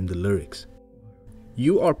expressed in the lyrics.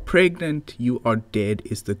 You Are Pregnant, You Are Dead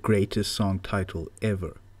is the greatest song title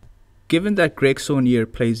ever. Given that Greg Saunier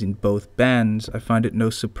plays in both bands, I find it no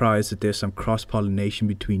surprise that there's some cross-pollination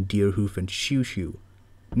between Deerhoof and Xiu Xiu.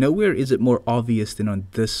 Nowhere is it more obvious than on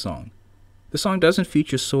this song. The song doesn't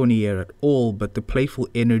feature Saunier at all, but the playful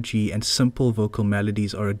energy and simple vocal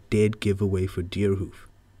melodies are a dead giveaway for Deerhoof.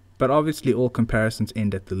 But obviously all comparisons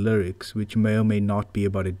end at the lyrics, which may or may not be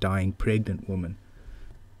about a dying pregnant woman.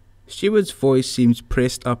 Stewart's voice seems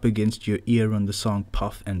pressed up against your ear on the song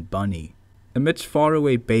Puff and Bunny. Amidst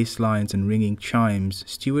faraway bass lines and ringing chimes,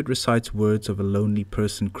 Stewart recites words of a lonely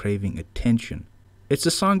person craving attention. It's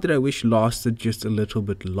a song that I wish lasted just a little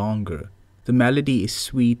bit longer. The melody is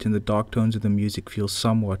sweet and the dark tones of the music feel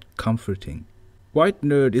somewhat comforting. White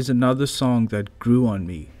Nerd is another song that grew on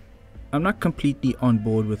me. I'm not completely on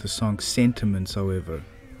board with the song's sentiments, however.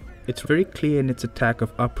 It's very clear in its attack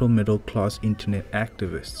of upper middle class internet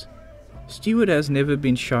activists. Stewart has never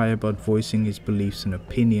been shy about voicing his beliefs and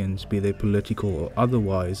opinions, be they political or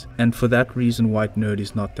otherwise, and for that reason White Nerd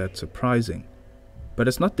is not that surprising. But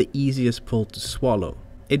it's not the easiest pill to swallow.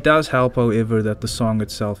 It does help, however, that the song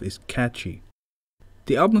itself is catchy.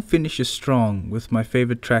 The album finishes strong, with my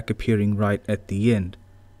favorite track appearing right at the end.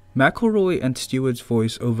 McElroy and Stewart's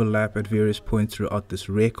voice overlap at various points throughout this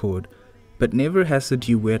record, but never has the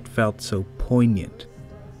duet felt so poignant.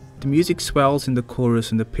 The music swells in the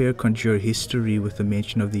chorus and the pair conjure history with the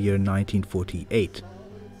mention of the year 1948.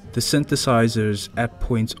 The synthesizers, at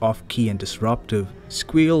points off-key and disruptive,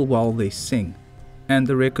 squeal while they sing, and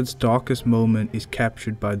the record's darkest moment is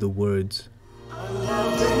captured by the words,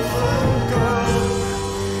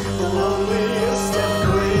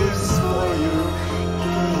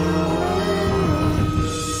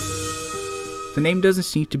 The name doesn't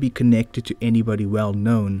seem to be connected to anybody well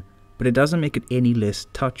known, but it doesn't make it any less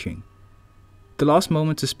touching. The last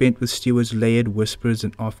moments are spent with Stewart's layered whispers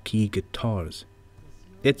and off-key guitars.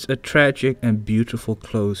 It's a tragic and beautiful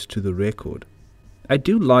close to the record. I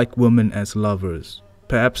do like Women as Lovers,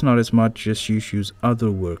 perhaps not as much as Xiu Xiu's other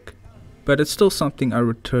work, but it's still something I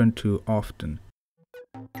return to often.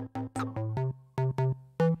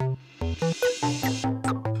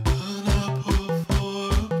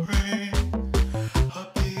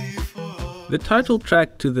 The title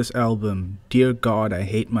track to this album, Dear God I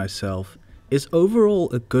Hate Myself, is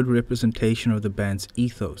overall a good representation of the band's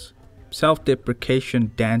ethos.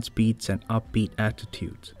 Self-deprecation, dance beats and upbeat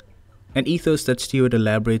attitudes. An ethos that Stewart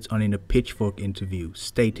elaborates on in a Pitchfork interview,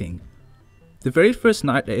 stating, "The very first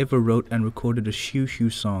night I ever wrote and recorded a Xiu Xiu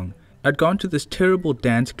song, I'd gone to this terrible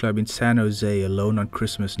dance club in San Jose alone on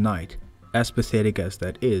Christmas night, as pathetic as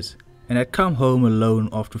that is, and I'd come home alone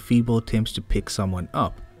after feeble attempts to pick someone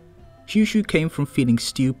up. Xiu Xiu came from feeling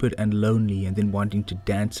stupid and lonely and then wanting to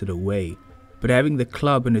dance it away, but having the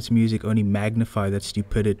club and its music only magnify that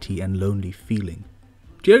stupidity and lonely feeling.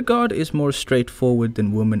 Dear God is more straightforward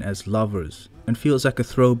than Women as Lovers, and feels like a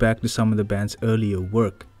throwback to some of the band's earlier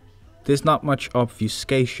work. There's not much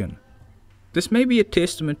obfuscation. This may be a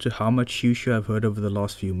testament to how much Xiu Xiu I've heard over the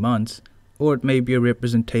last few months, or it may be a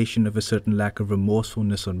representation of a certain lack of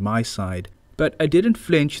remorsefulness on my side, but I didn't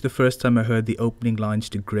flinch the first time I heard the opening lines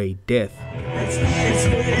to Grey Death.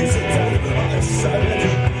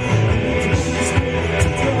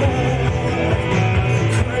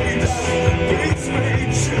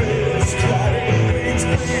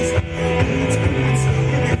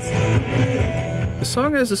 The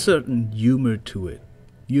song has a certain humor to it,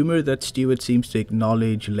 humor that Stewart seems to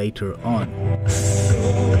acknowledge later on.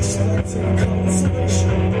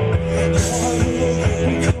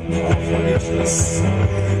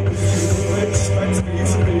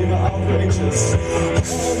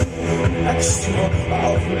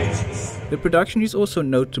 The production is also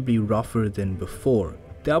notably rougher than before,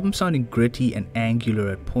 the album sounding gritty and angular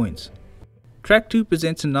at points. Track 2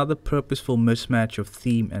 presents another purposeful mismatch of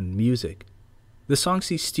theme and music. The song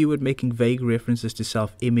sees Stewart making vague references to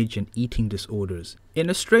self-image and eating disorders. In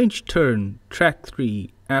a strange turn, track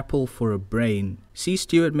 3, Apple for a Brain, sees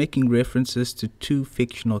Stewart making references to two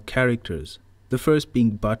fictional characters, the first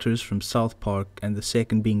being Butters from South Park and the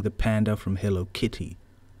second being the panda from Hello Kitty.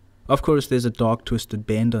 Of course, there's a dark twisted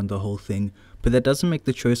bend on the whole thing, but that doesn't make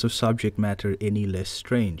the choice of subject matter any less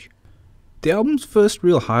strange. The album's first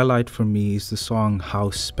real highlight for me is the song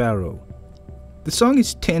House Sparrow. The song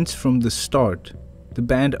is tense from the start, the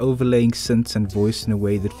band overlaying synths and voice in a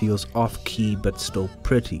way that feels off-key but still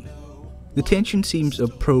pretty. The tension seems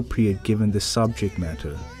appropriate given the subject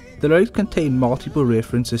matter. The lyrics contain multiple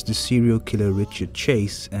references to serial killer Richard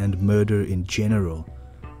Chase and murder in general.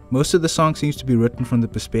 Most of the song seems to be written from the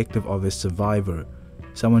perspective of a survivor,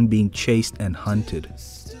 someone being chased and hunted.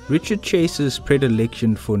 Richard Chase's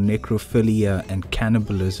predilection for necrophilia and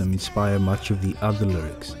cannibalism inspire much of the other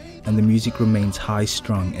lyrics, and the music remains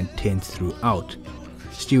high-strung and tense throughout,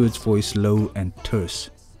 Stewart's voice low and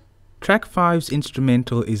terse. Track 5's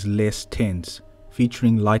instrumental is less tense,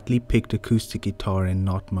 featuring lightly picked acoustic guitar and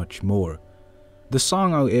not much more. The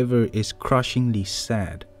song, however, is crushingly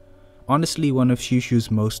sad. Honestly, one of Xiu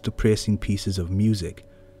Xiu's most depressing pieces of music.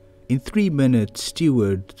 In 3 minutes,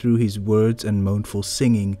 Stewart, through his words and mournful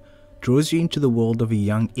singing, draws you into the world of a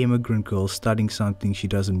young immigrant girl studying something she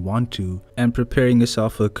doesn't want to and preparing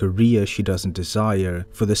herself for a career she doesn't desire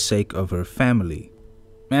for the sake of her family.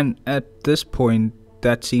 And at this point,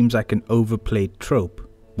 that seems like an overplayed trope,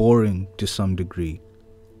 boring to some degree.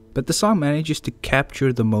 But the song manages to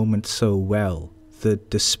capture the moment so well, the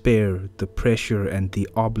despair, the pressure, and the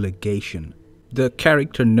obligation. The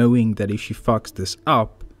character knowing that if she fucks this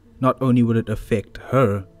up, not only would it affect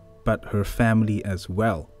her, but her family as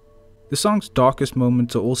well. The song's darkest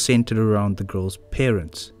moments are all centered around the girl's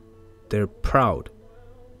parents. They're proud,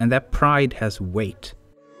 and that pride has weight.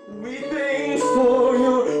 Weeping for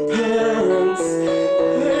your parents,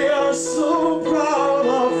 they are so proud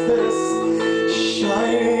of this,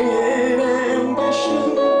 shining in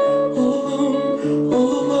ambition,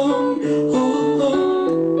 all alone.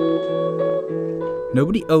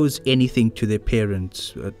 Nobody owes anything to their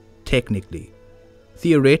parents, technically.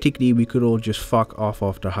 Theoretically, we could all just fuck off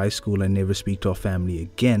after high school and never speak to our family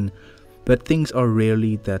again, but things are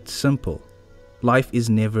rarely that simple. Life is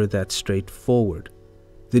never that straightforward.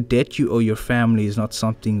 The debt you owe your family is not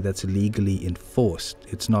something that's legally enforced,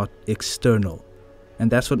 it's not external. And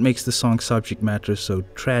that's what makes the song's subject matter so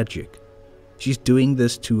tragic. She's doing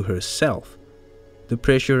this to herself. The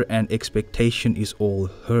pressure and expectation is all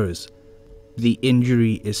hers. The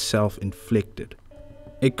injury is self-inflicted.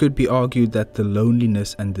 It could be argued that the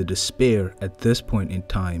loneliness and the despair at this point in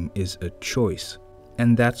time is a choice,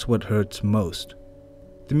 and that's what hurts most.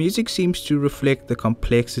 The music seems to reflect the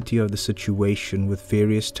complexity of the situation, with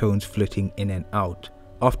various tones flitting in and out,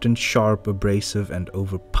 often sharp, abrasive, and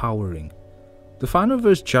overpowering. The final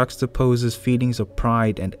verse juxtaposes feelings of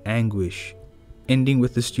pride and anguish, ending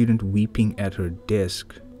with the student weeping at her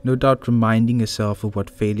desk, no doubt reminding herself of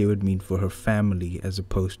what failure would mean for her family as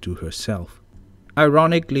opposed to herself.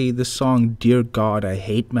 Ironically, the song "Dear God, I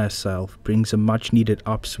Hate Myself" brings a much-needed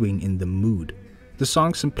upswing in the mood. The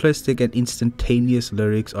song's simplistic and instantaneous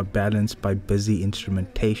lyrics are balanced by busy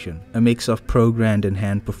instrumentation, a mix of programmed and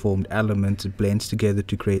hand-performed elements that blends together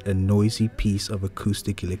to create a noisy piece of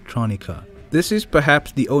acoustic electronica. This is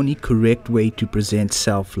perhaps the only correct way to present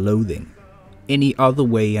self-loathing. Any other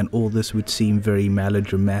way and all this would seem very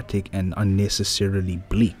melodramatic and unnecessarily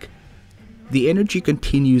bleak. The energy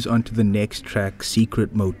continues onto the next track,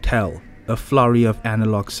 Secret Motel, a flurry of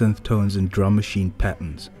analog synth tones and drum machine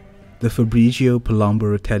patterns. The Fabrizio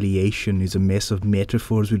Palumbo retaliation is a mess of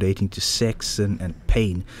metaphors relating to sex, sin, and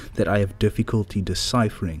pain that I have difficulty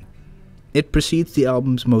deciphering. It precedes the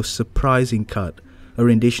album's most surprising cut, a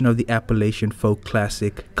rendition of the Appalachian folk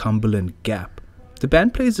classic Cumberland Gap. The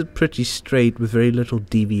band plays it pretty straight with very little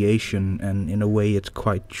deviation, and in a way it's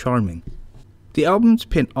quite charming. The album's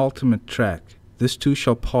penultimate track, This Too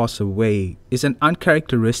Shall Pass Away, is an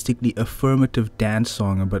uncharacteristically affirmative dance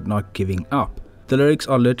song about not giving up. The lyrics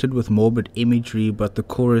are littered with morbid imagery, but the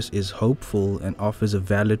chorus is hopeful and offers a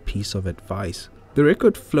valid piece of advice. The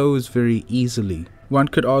record flows very easily. One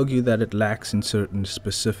could argue that it lacks in certain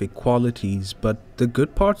specific qualities, but the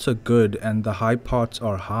good parts are good and the high parts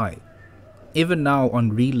are high. Even now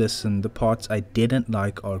on re-listen, the parts I didn't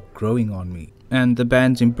like are growing on me. And the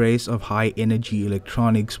band's embrace of high-energy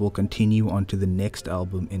electronics will continue onto the next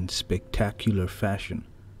album in spectacular fashion.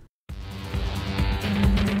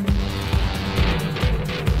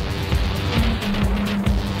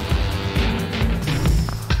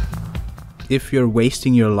 If you're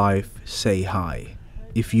wasting your life, say hi.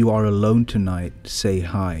 If you are alone tonight, say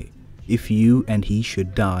hi. If you and he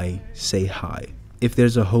should die, say hi. If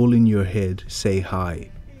there's a hole in your head, say hi.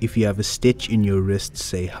 If you have a stitch in your wrist,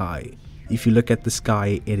 say hi. If you look at the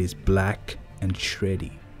sky, it is black and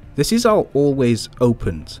shreddy. This is how Always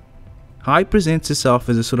opens. Hi presents itself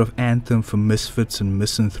as a sort of anthem for misfits and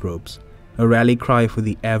misanthropes, a rally cry for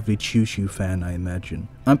the average Xiu Xiu fan, I imagine.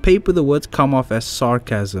 On paper the words come off as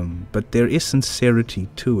sarcasm, but there is sincerity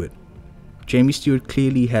to it. Jamie Stewart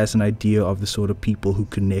clearly has an idea of the sort of people who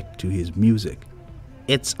connect to his music.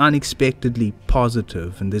 It's unexpectedly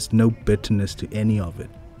positive and there's no bitterness to any of it.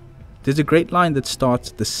 There's a great line that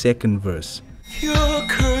starts the second verse. Your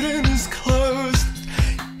curtain is closed,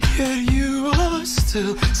 yet you are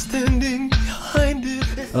still standing behind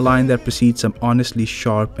it. A line that precedes some honestly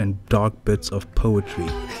sharp and dark bits of poetry.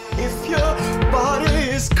 If your body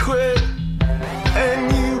is quit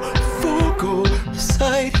and you forego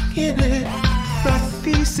reciting in it,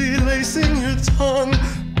 graffiti lacing your tongue,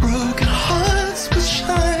 broken hearts will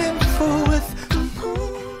shine forth.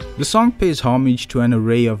 The song pays homage to an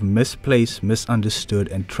array of misplaced, misunderstood,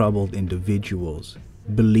 and troubled individuals.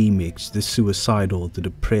 Bulimics, the suicidal, the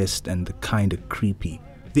depressed, and the kinda creepy.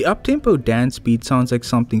 The uptempo dance beat sounds like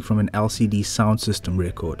something from an LCD sound system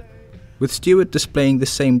record, with Stewart displaying the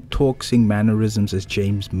same talk-sing mannerisms as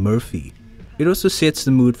James Murphy. It also sets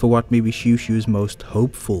the mood for what may be Xiu Xiu's most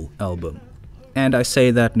hopeful album. And I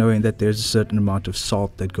say that knowing that there's a certain amount of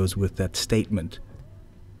salt that goes with that statement.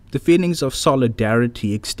 The feelings of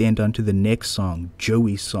solidarity extend onto the next song,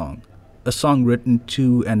 Joey's Song. a song written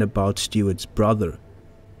to and about Stewart's brother.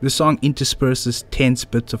 The song intersperses tense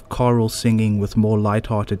bits of choral singing with more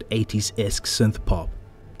light-hearted 80s-esque synth-pop.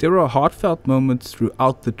 There are heartfelt moments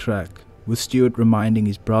throughout the track, with Stewart reminding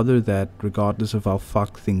his brother that regardless of how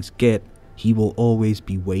fucked things get, he will always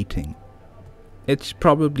be waiting. It's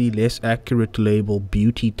probably less accurate to label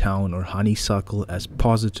Beauty Town or Honeysuckle as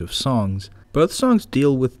positive songs. Both songs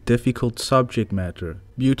deal with difficult subject matter.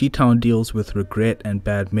 Beauty Town deals with regret and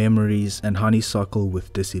bad memories, and Honeysuckle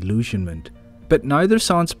with disillusionment. But neither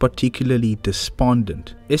sounds particularly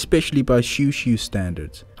despondent, especially by Xiu Xiu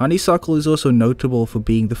standards. Honeysuckle is also notable for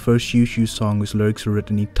being the first Xiu Xiu song whose lyrics were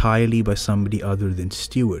written entirely by somebody other than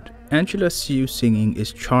Stewart. Angela Xiu's singing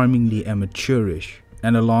is charmingly amateurish,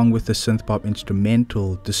 and along with the synthpop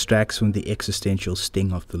instrumental, distracts from the existential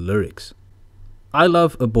sting of the lyrics. I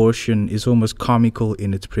Love Abortion is almost comical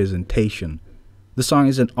in its presentation. The song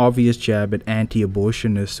is an obvious jab at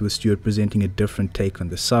anti-abortionists, with Stewart presenting a different take on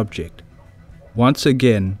the subject. Once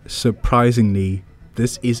again, surprisingly,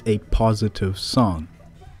 this is a positive song.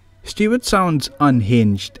 Stewart sounds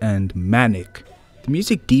unhinged and manic. The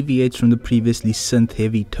music deviates from the previously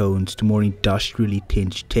synth-heavy tones to more industrially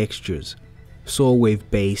tinged textures. Saw wave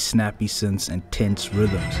bass, snappy synths, and tense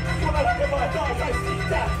rhythms.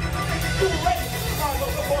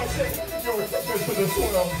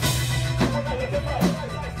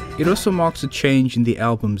 It also marks a change in the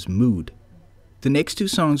album's mood. The next two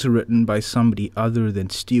songs are written by somebody other than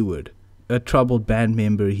Stewart, a troubled band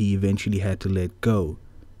member he eventually had to let go,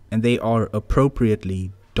 and they are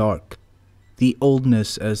appropriately dark. The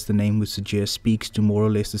oldness, as the name would suggest, speaks to more or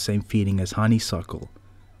less the same feeling as Honeysuckle.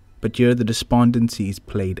 But here the despondency is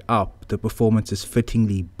played up, the performance is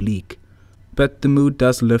fittingly bleak. But the mood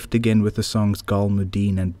does lift again with the songs Gal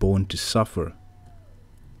Modine and Born to Suffer.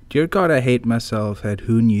 Dear God I Hate Myself had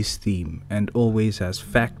Who Knew's theme and always has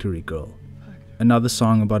Factory Girl, another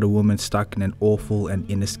song about a woman stuck in an awful and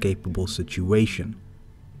inescapable situation.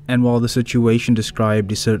 And while the situation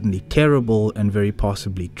described is certainly terrible and very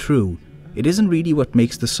possibly true, it isn't really what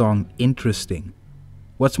makes the song interesting.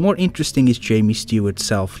 What's more interesting is Jamie Stewart's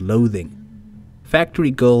self-loathing.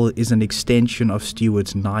 Factory Girl is an extension of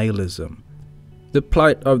Stewart's nihilism. The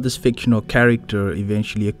plight of this fictional character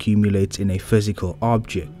eventually accumulates in a physical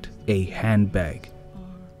object, a handbag.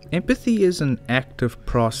 Empathy is an active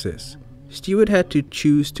process. Stewart had to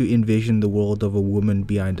choose to envision the world of a woman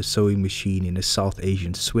behind a sewing machine in a South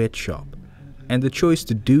Asian sweatshop, and the choice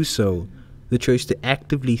to do so, the choice to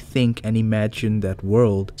actively think and imagine that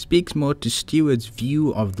world, speaks more to Stewart's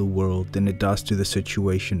view of the world than it does to the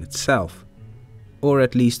situation itself, or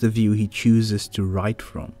at least the view he chooses to write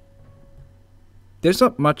from. There's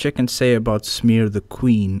not much I can say about Smear the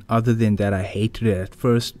Queen other than that I hated it at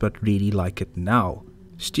first but really like it now.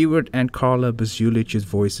 Stewart and Carla Bazulich's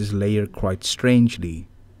voices layer quite strangely,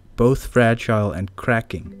 both fragile and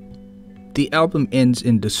cracking. The album ends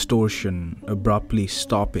in distortion, abruptly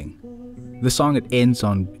stopping. The song it ends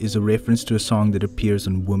on is a reference to a song that appears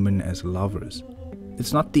on Women as Lovers.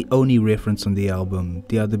 It's not the only reference on the album,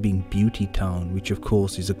 the other being Beauty Town, which of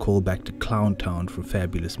course is a callback to Clown Town for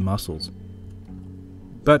Fabulous Muscles.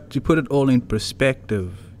 But to put it all in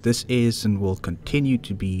perspective, this is and will continue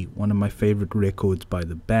to be one of my favorite records by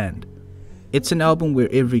the band. It's an album where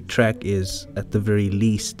every track is, at the very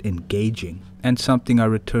least, engaging, and something I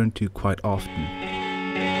return to quite often.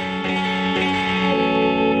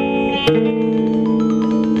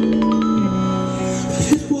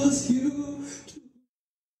 It was you.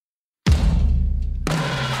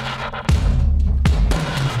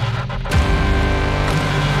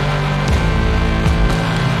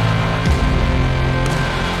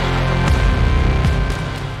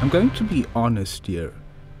 I'm going to be honest here.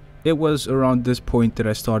 It was around this point that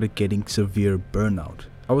I started getting severe burnout.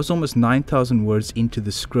 I was almost 9,000 words into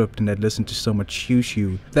the script and had listened to so much Xiu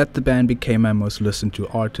Xiu that the band became my most listened to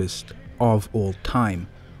artist of all time.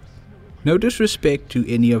 No disrespect to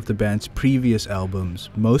any of the band's previous albums,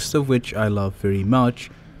 most of which I love very much,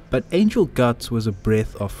 but Angel Guts was a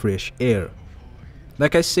breath of fresh air.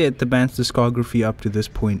 Like I said, the band's discography up to this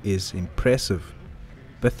point is impressive,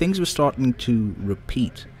 but things were starting to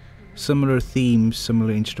repeat. Similar themes,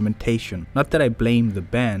 similar instrumentation. Not that I blame the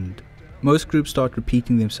band. Most groups start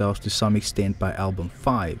repeating themselves to some extent by album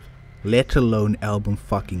 5, let alone album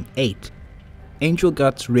fucking 8. Angel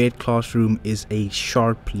Guts' Red Classroom is a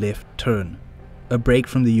sharp left turn. A break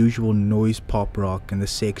from the usual noise pop rock and the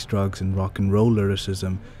sex, drugs and rock and roll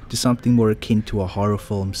lyricism to something more akin to a horror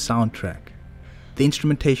film soundtrack. The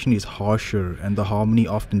instrumentation is harsher and the harmony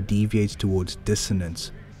often deviates towards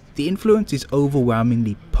dissonance. The influence is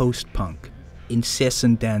overwhelmingly post-punk,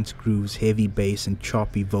 incessant dance grooves, heavy bass and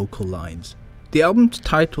choppy vocal lines. The album's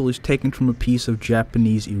title is taken from a piece of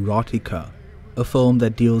Japanese erotica, a film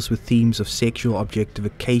that deals with themes of sexual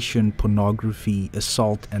objectification, pornography,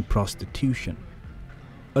 assault and prostitution.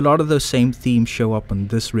 A lot of those same themes show up on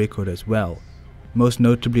this record as well, most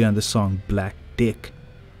notably on the song Black Dick.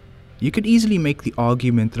 You could easily make the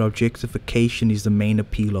argument that objectification is the main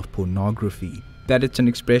appeal of pornography, that it's an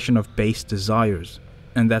expression of base desires,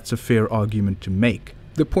 and that's a fair argument to make.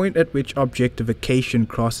 The point at which objectification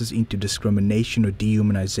crosses into discrimination or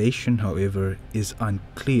dehumanization, however, is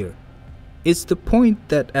unclear. It's the point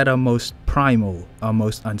that at our most primal, our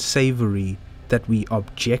most unsavory, that we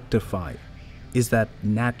objectify. Is that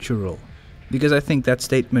natural? Because I think that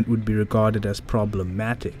statement would be regarded as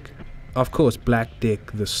problematic. Of course, Black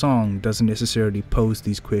Dick, the song, doesn't necessarily pose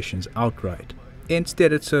these questions outright.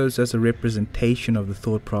 Instead, it serves as a representation of the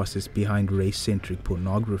thought process behind race-centric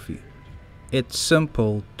pornography. It's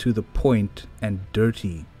simple, to the point, and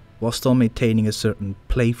dirty, while still maintaining a certain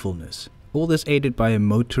playfulness. All this aided by a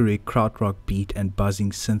motoric krautrock beat and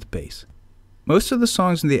buzzing synth bass. Most of the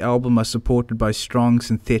songs in the album are supported by strong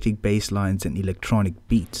synthetic bass lines and electronic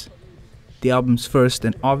beats. The album's first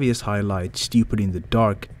and obvious highlight, Stupid in the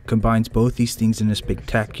Dark, combines both these things in a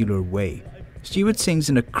spectacular way. Stewart sings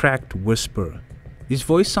in a cracked whisper, his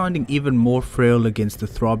voice sounding even more frail against the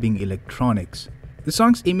throbbing electronics. The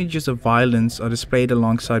song's images of violence are displayed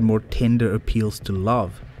alongside more tender appeals to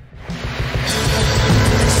love.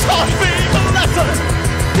 Taught me a lesson.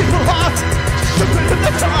 People are stupid in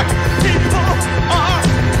the dark. People are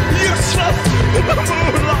useless in the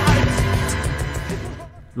moonlight.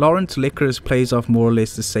 Lawrence Lickers plays off more or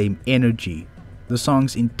less the same energy. The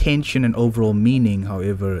song's intention and overall meaning,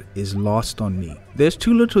 however, is lost on me. There's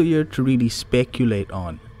too little here to really speculate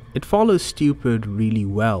on. It follows Stupid really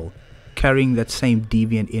well, carrying that same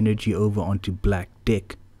deviant energy over onto Black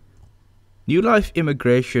Dick. New Life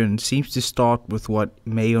Immigration seems to start with what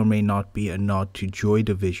may or may not be a nod to Joy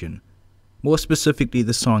Division, more specifically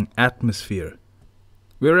the song Atmosphere.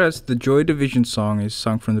 Whereas the Joy Division song is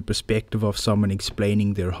sung from the perspective of someone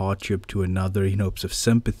explaining their hardship to another in hopes of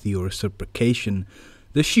sympathy or reciprocation,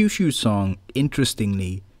 the Xiu Xiu song,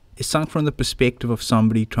 interestingly, is sung from the perspective of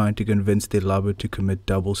somebody trying to convince their lover to commit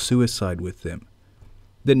double suicide with them.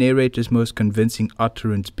 The narrator's most convincing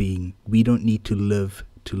utterance being, "We don't need to live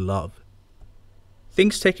to love."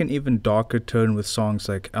 Things take an even darker turn with songs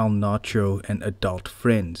like El Nacho and Adult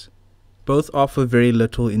Friends. Both offer very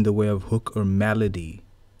little in the way of hook or melody,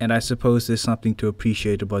 and I suppose there's something to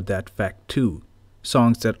appreciate about that fact too,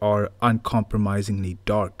 songs that are uncompromisingly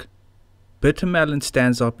dark. Bitter Melon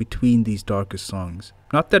stands out between these darker songs,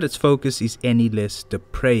 not that its focus is any less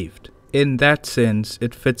depraved. In that sense,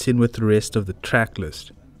 it fits in with the rest of the track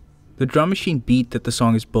list. The drum machine beat that the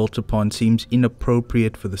song is built upon seems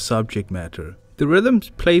inappropriate for the subject matter. The rhythm's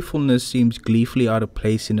playfulness seems gleefully out of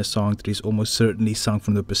place in a song that is almost certainly sung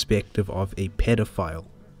from the perspective of a pedophile,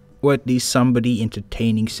 or at least somebody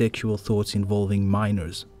entertaining sexual thoughts involving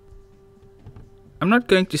minors. I'm not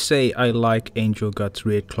going to say I like Angel Guts'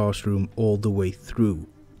 Red Classroom all the way through.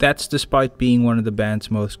 That's despite being one of the band's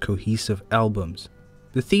most cohesive albums.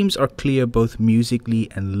 The themes are clear both musically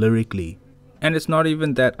and lyrically, and it's not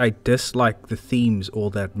even that I dislike the themes all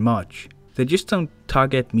that much. They just don't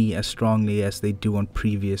tug at me as strongly as they do on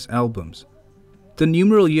previous albums. The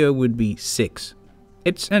numeral year would be 6.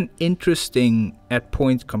 It's an interesting, at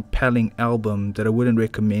points compelling album that I wouldn't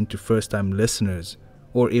recommend to first-time listeners,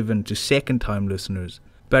 or even to second-time listeners,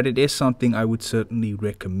 but it is something I would certainly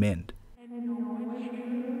recommend.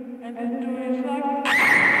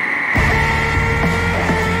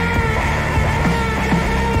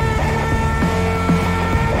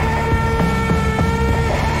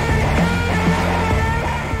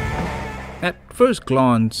 At first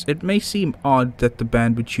glance, it may seem odd that the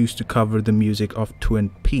band would choose to cover the music of Twin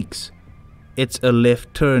Peaks. It's a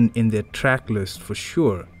left turn in their track list for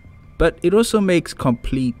sure, but it also makes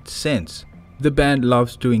complete sense. The band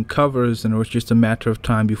loves doing covers, and it was just a matter of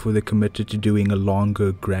time before they committed to doing a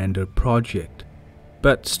longer, grander project.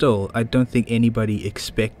 But still, I don't think anybody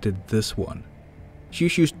expected this one. Xiu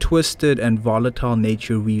Xiu's twisted and volatile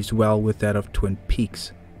nature weaves well with that of Twin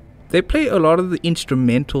Peaks. They play a lot of the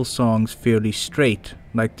instrumental songs fairly straight,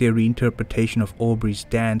 like their reinterpretation of Aubrey's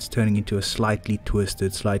Dance turning into a slightly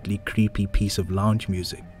twisted, slightly creepy piece of lounge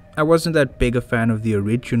music. I wasn't that big a fan of the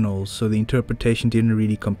originals, so the interpretation didn't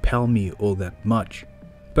really compel me all that much.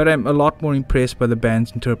 But I'm a lot more impressed by the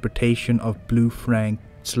band's interpretation of Blue Frank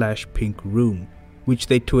 / Pink Room, which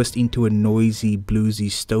they twist into a noisy, bluesy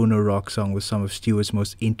stoner rock song with some of Stewart's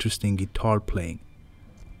most interesting guitar playing.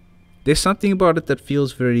 There's something about it that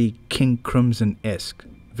feels very King Crimson-esque,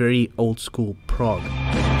 very old school prog.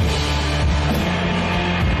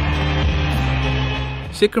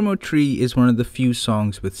 Sycamore Tree is one of the few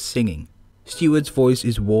songs with singing. Stewart's voice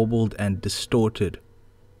is warbled and distorted.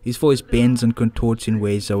 His voice bends and contorts in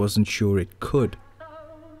ways I wasn't sure it could.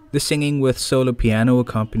 The singing with solo piano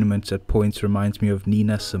accompaniments at points reminds me of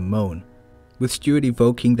Nina Simone, with Stewart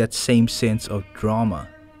evoking that same sense of drama.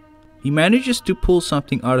 He manages to pull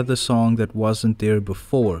something out of the song that wasn't there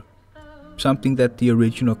before, something that the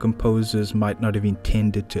original composers might not have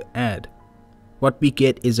intended to add. What we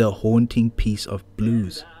get is a haunting piece of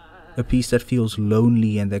blues, a piece that feels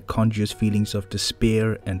lonely and that conjures feelings of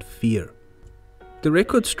despair and fear. The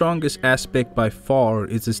record's strongest aspect by far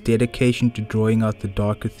is its dedication to drawing out the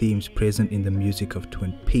darker themes present in the music of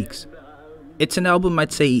Twin Peaks. It's an album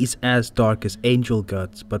I'd say is as dark as Angel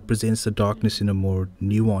Guts, but presents the darkness in a more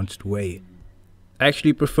nuanced way. I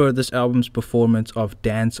actually prefer this album's performance of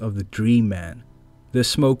Dance of the Dream Man. The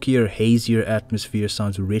smokier, hazier atmosphere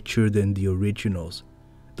sounds richer than the originals.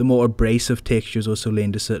 The more abrasive textures also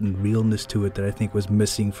lend a certain realness to it that I think was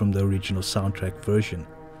missing from the original soundtrack version.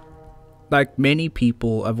 Like many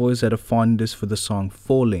people, I've always had a fondness for the song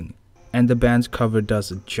Falling, and the band's cover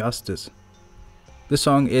does it justice. The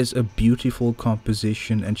song is a beautiful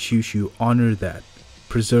composition and Xiu Xiu honor that,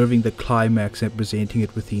 preserving the climax and presenting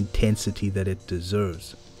it with the intensity that it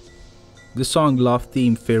deserves. The song Love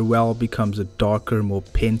Theme Farewell becomes a darker, more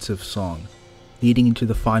pensive song, leading into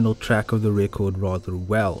the final track of the record rather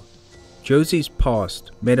well. Josie's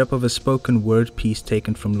Past, made up of a spoken word piece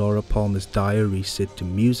taken from Laura Palmer's diary set to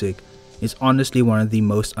music, is honestly one of the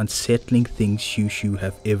most unsettling things Xiu Xiu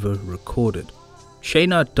have ever recorded.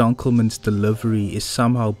 Shayna Dunkelman's delivery is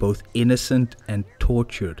somehow both innocent and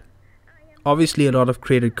tortured. Obviously a lot of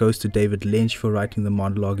credit goes to David Lynch for writing the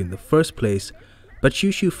monologue in the first place, but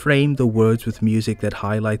Xiu Xiu framed the words with music that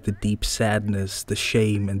highlight the deep sadness, the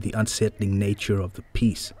shame and the unsettling nature of the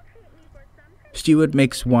piece. Stewart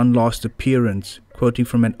makes one last appearance, quoting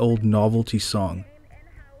from an old novelty song.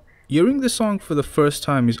 Hearing the song for the first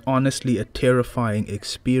time is honestly a terrifying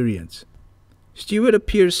experience. Stewart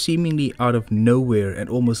appears seemingly out of nowhere and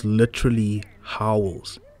almost literally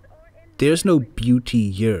howls. There's no beauty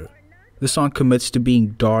here. The song commits to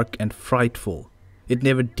being dark and frightful. It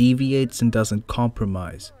never deviates and doesn't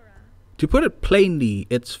compromise. To put it plainly,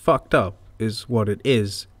 it's fucked up, is what it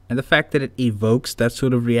is, and the fact that it evokes that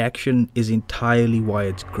sort of reaction is entirely why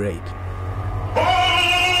it's great.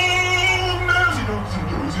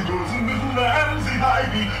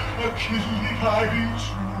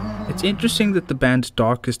 It's interesting that the band's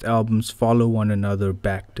darkest albums follow one another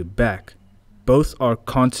back to back. Both are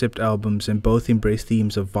concept albums and both embrace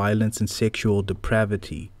themes of violence and sexual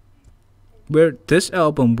depravity. Where this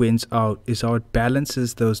album wins out is how it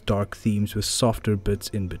balances those dark themes with softer bits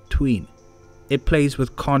in between. It plays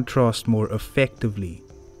with contrast more effectively,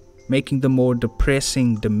 making the more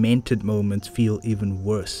depressing, demented moments feel even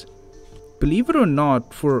worse. Believe it or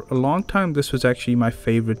not, for a long time this was actually my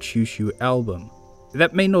favorite Xiu Xiu album.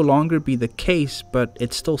 That may no longer be the case, but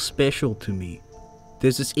it's still special to me.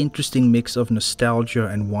 There's this interesting mix of nostalgia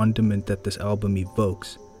and wonderment that this album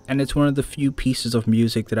evokes, and it's one of the few pieces of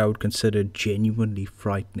music that I would consider genuinely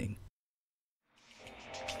frightening.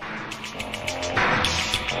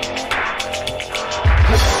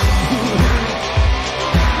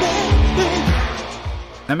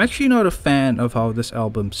 I'm actually not a fan of how this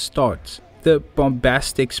album starts. The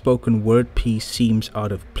bombastic spoken word piece seems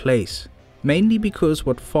out of place, mainly because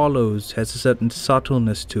what follows has a certain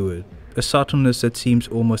subtleness to it, a subtleness that seems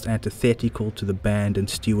almost antithetical to the band and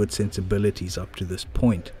Stewart's sensibilities up to this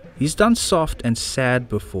point. He's done soft and sad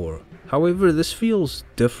before, however this feels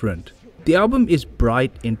different. The album is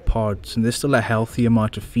bright in parts and there's still a healthy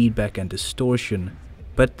amount of feedback and distortion,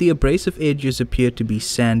 but the abrasive edges appear to be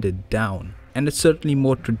sanded down, and it's certainly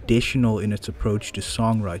more traditional in its approach to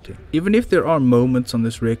songwriting. Even if there are moments on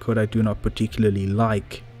this record I do not particularly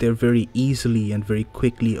like, they're very easily and very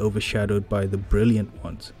quickly overshadowed by the brilliant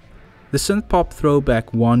ones. The synth-pop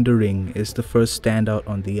throwback Wandering is the first standout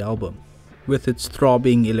on the album, with its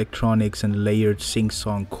throbbing electronics and layered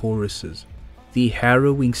sing-song choruses. The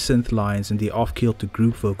harrowing synth lines and the off-kilter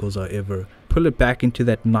group vocals, however, pull it back into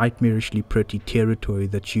that nightmarishly pretty territory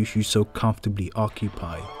that Xiu Xiu so comfortably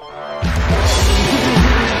occupy.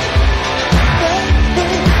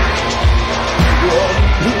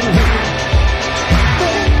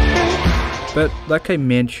 But like I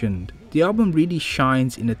mentioned, the album really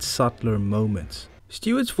shines in its subtler moments.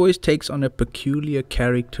 Stewart's voice takes on a peculiar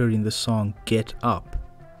character in the song Get Up.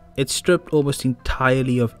 It's stripped almost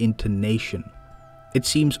entirely of intonation. It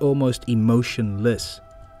seems almost emotionless.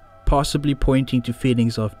 possibly pointing to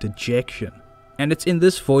feelings of dejection. And it's in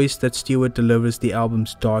this voice that Stewart delivers the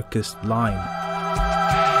album's darkest line.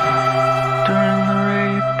 During the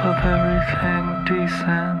rape of everything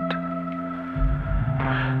decent,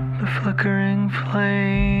 the flickering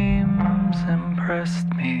flames impressed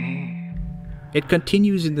me. It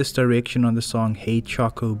continues in this direction on the song Hey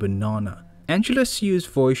Choco Banana. Angela Xiu's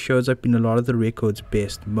voice shows up in a lot of the record's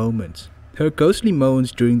best moments. Her ghostly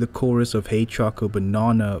moans during the chorus of Hey Choco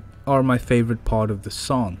Banana are my favorite part of the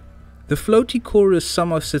song. The floaty chorus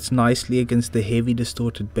somehow sits nicely against the heavy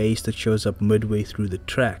distorted bass that shows up midway through the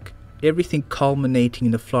track, everything culminating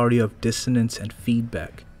in a flurry of dissonance and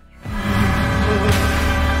feedback.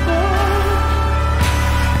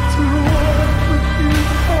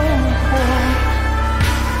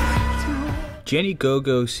 Jenny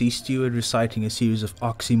Gogo sees Stewart reciting a series of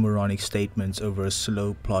oxymoronic statements over a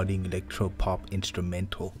slow, plodding electro-pop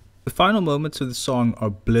instrumental. The final moments of the song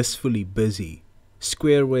are blissfully busy.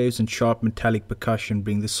 Square waves and sharp metallic percussion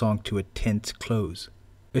bring the song to a tense close,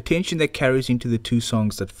 a tension that carries into the two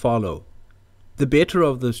songs that follow. The better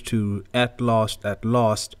of those two, At Last,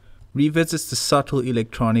 revisits the subtle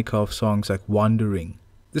electronica of songs like Wandering.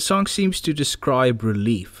 The song seems to describe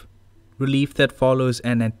relief that follows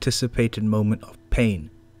an anticipated moment of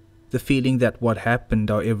pain, the feeling that what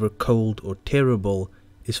happened, however cold or terrible,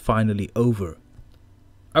 is finally over.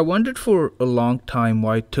 I wondered for a long time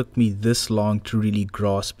why it took me this long to really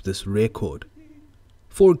grasp this record.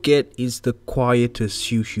 Foret is the quietest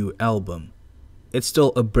Xiu Xiu album. It's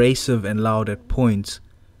still abrasive and loud at points,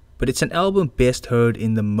 but it's an album best heard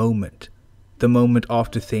in the moment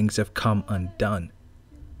after things have come undone.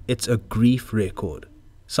 It's a grief record,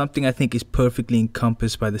 something I think is perfectly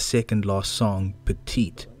encompassed by the second last song,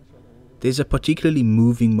 Petite. There's a particularly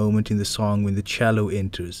moving moment in the song when the cello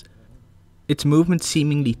enters, its movement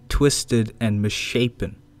seemingly twisted and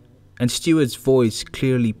misshapen, and Stewart's voice,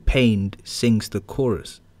 clearly pained, sings the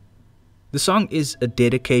chorus. The song is a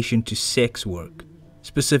dedication to sex work,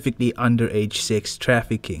 specifically underage sex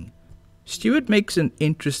trafficking. Stewart makes an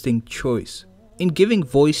interesting choice. In giving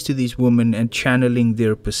voice to these women and channeling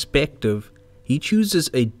their perspective, he chooses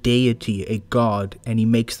a deity, a god, and he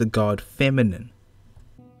makes the god feminine.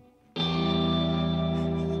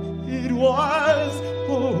 It was,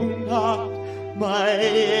 not my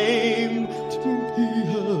aim to be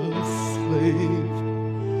a slave,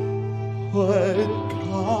 but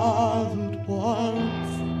gathered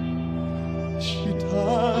once she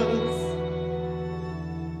does.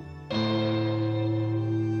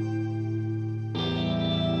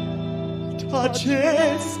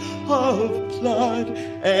 Touches of blood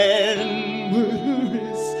and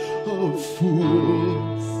murderous of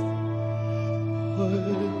fools,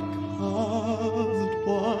 but gathered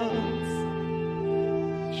once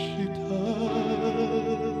she does.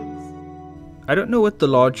 I don't know what the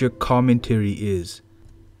larger commentary is.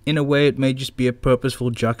 In a way, it may just be a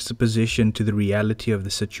purposeful juxtaposition to the reality of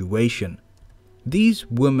the situation. These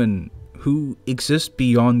women who exist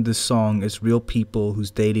beyond the song as real people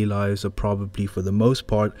whose daily lives are probably for the most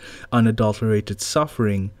part unadulterated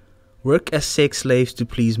suffering, work as sex slaves to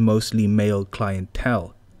please mostly male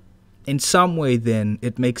clientele. In some way then,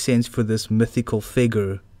 it makes sense for this mythical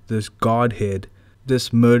figure, this godhead,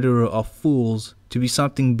 this murderer of fools to be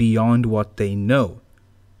something beyond what they know.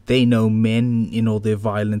 They know men in all their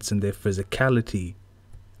violence and their physicality.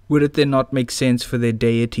 Would it then not make sense for their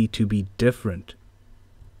deity to be different?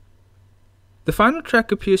 The final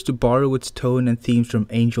track appears to borrow its tone and themes from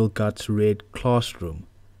Angel Guts' Red Classroom.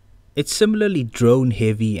 It's similarly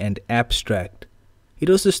drone-heavy and abstract.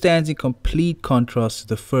 It also stands in complete contrast to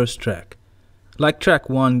the first track. Like track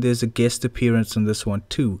 1, there's a guest appearance on this one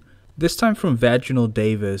too, this time from Vaginal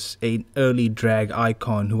Davis, an early drag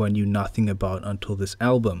icon who I knew nothing about until this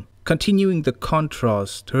album. Continuing the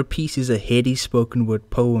contrast, her piece is a heady spoken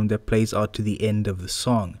word poem that plays out to the end of the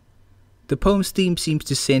song. The poem's theme seems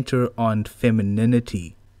to center on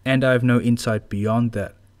femininity, and I have no insight beyond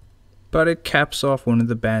that. But it caps off one of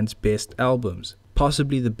the band's best albums,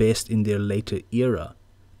 possibly the best in their later era.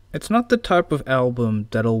 It's not the type of album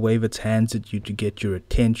that'll wave its hands at you to get your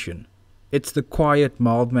attention. It's the quiet,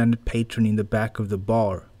 mild-mannered patron in the back of the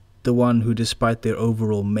bar, the one who, despite their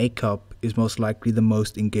overall makeup, is most likely the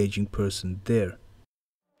most engaging person there.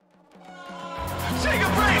 Take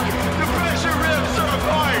a break! The pressure rips are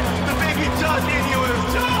apart! The baby duck in you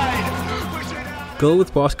has died! Girl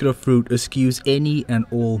with Basket of Fruit eschews any and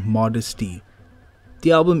all modesty.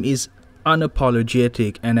 The album is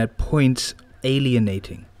unapologetic and at points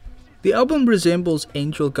alienating. The album resembles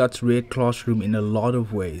Angel Guts' Red Classroom in a lot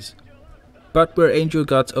of ways, but where Angel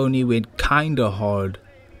Guts only went kinda hard,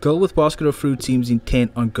 Girl with Basket of Fruit seems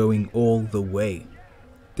intent on going all the way.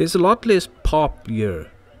 There's a lot less pop here,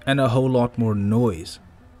 and a whole lot more noise.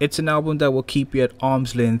 It's an album that will keep you at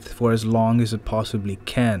arm's length for as long as it possibly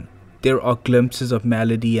can. There are glimpses of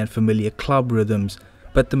melody and familiar club rhythms,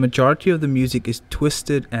 but the majority of the music is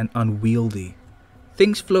twisted and unwieldy.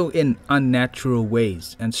 Things flow in unnatural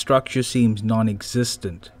ways, and structure seems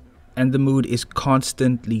non-existent, and the mood is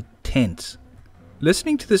constantly tense.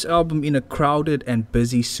 Listening to this album in a crowded and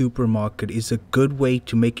busy supermarket is a good way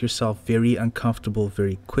to make yourself very uncomfortable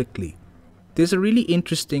very quickly. There's a really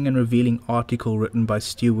interesting and revealing article written by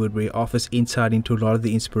Stewart where he offers insight into a lot of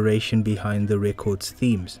the inspiration behind the record's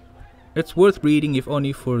themes. It's worth reading if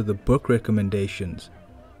only for the book recommendations,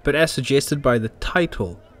 but as suggested by the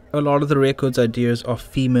title, a lot of the record's ideas are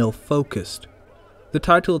female focused. The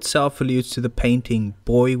title itself alludes to the painting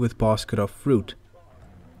Boy with Basket of Fruit.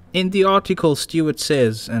 In the article, Stewart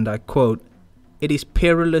says, and I quote, "It is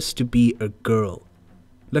perilous to be a girl.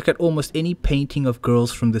 Look at almost any painting of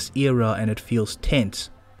girls from this era and it feels tense.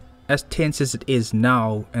 As tense as it is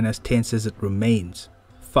now and as tense as it remains.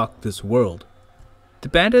 Fuck this world." The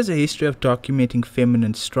band has a history of documenting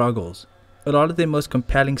feminine struggles. A lot of their most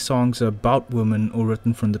compelling songs are about women or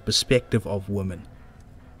written from the perspective of women.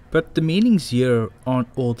 But the meanings here aren't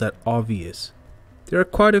all that obvious. There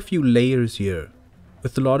are quite a few layers here,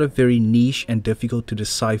 with a lot of very niche and difficult to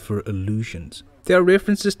decipher allusions. There are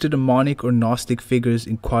references to demonic or Gnostic figures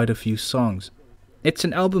in quite a few songs. It's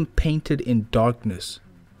an album painted in darkness,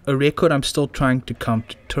 a record I'm still trying to come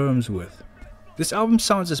to terms with. This album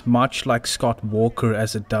sounds as much like Scott Walker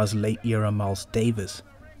as it does late era Miles Davis.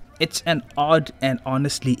 It's an odd and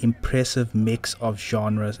honestly impressive mix of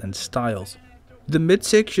genres and styles. The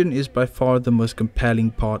midsection is by far the most compelling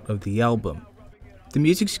part of the album. The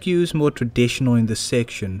music skews more traditional in this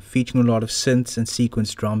section, featuring a lot of synths and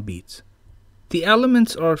sequenced drum beats. The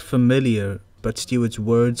elements are familiar, but Stewart's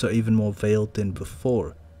words are even more veiled than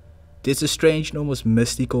before. There's a strange and almost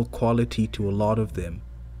mystical quality to a lot of them.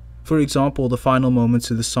 For example, the final moments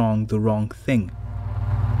of the song The Wrong Thing.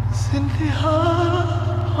 Cynthia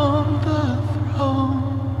on the throne,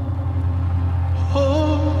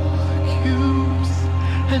 all the cubes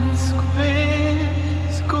and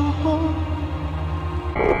squares go home.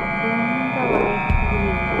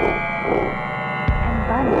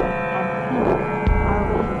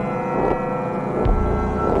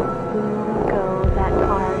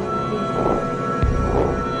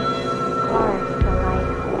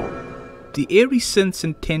 The eerie synths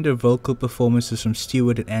and tender vocal performances from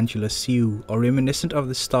Stewart and Angela Xiu are reminiscent of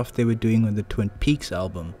the stuff they were doing on the Twin Peaks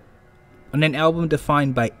album. On an album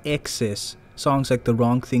defined by excess, songs like The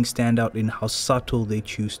Wrong Thing stand out in how subtle they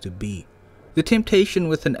choose to be. The temptation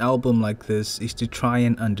with an album like this is to try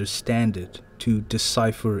and understand it, to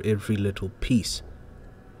decipher every little piece.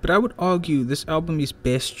 But I would argue this album is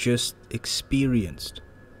best just experienced.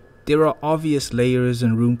 There are obvious layers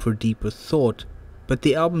and room for deeper thought, but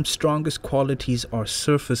the album's strongest qualities are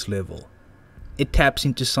surface level. It taps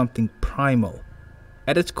into something primal.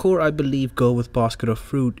 At its core, I believe Girl with Basket of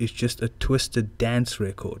Fruit is just a twisted dance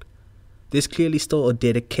record. There's clearly still a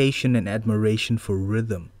dedication and admiration for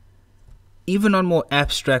rhythm. Even on more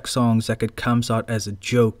abstract songs like It Comes Out As a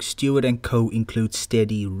Joke, Stewart and co. include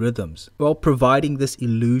steady rhythms, while providing this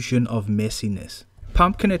illusion of messiness.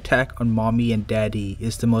 Pumpkin Attack on Mommy and Daddy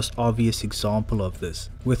is the most obvious example of this,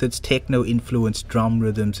 with its techno-influenced drum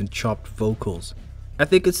rhythms and chopped vocals. I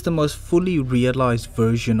think it's the most fully realized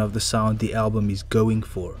version of the sound the album is going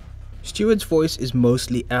for. Stewart's voice is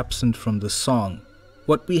mostly absent from the song.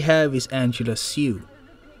 What we have is Angela Xiu.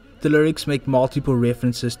 The lyrics make multiple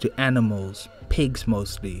references to animals, pigs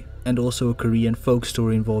mostly, and also a Korean folk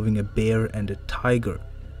story involving a bear and a tiger.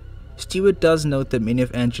 Stewart does note that many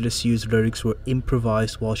of Angela Xiu's lyrics were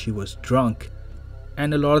improvised while she was drunk,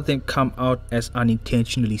 and a lot of them come out as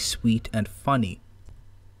unintentionally sweet and funny.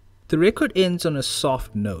 The record ends on a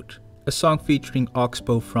soft note, a song featuring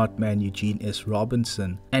Oxbow frontman Eugene S.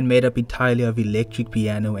 Robinson and made up entirely of electric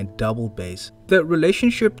piano and double bass. The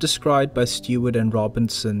relationship described by Stewart and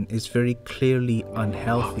Robinson is very clearly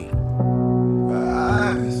unhealthy.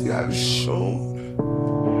 I've shown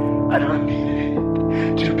I don't need it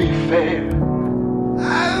to be fair.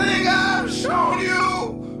 I think I've shown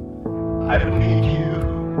you I don't need you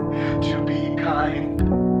to be kind.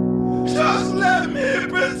 Just let me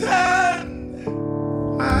pretend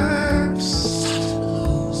I'm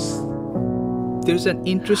There's an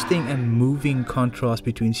interesting and moving contrast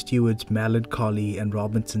between Stewart's melancholy and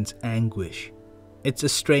Robinson's anguish. It's a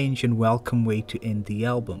strange and welcome way to end the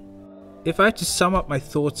album. If I had to sum up my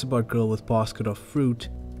thoughts about Girl with Basket of Fruit,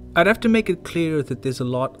 I'd have to make it clear that there's a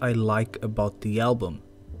lot I like about the album.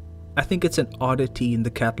 I think it's an oddity in the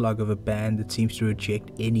catalogue of a band that seems to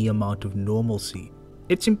reject any amount of normalcy.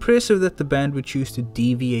 It's impressive that the band would choose to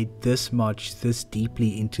deviate this much, this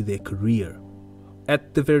deeply into their career.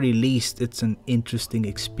 At the very least, it's an interesting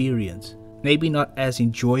experience. Maybe not as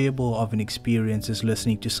enjoyable of an experience as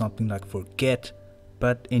listening to something like Forget,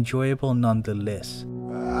 but enjoyable nonetheless.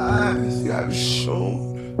 Eyes you have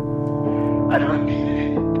shown, I don't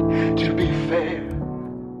need it to be fair.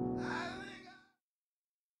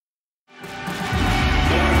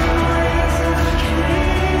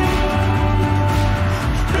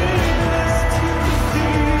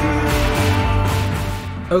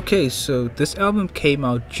 Okay, so this album came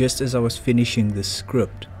out just as I was finishing this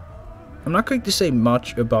script. I'm not going to say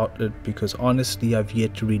much about it because honestly I've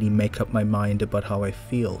yet to really make up my mind about how I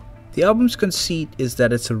feel. The album's conceit is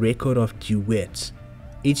that it's a record of duets.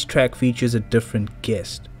 Each track features a different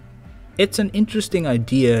guest. It's an interesting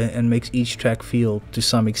idea and makes each track feel, to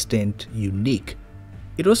some extent, unique.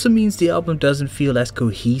 It also means the album doesn't feel as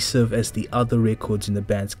cohesive as the other records in the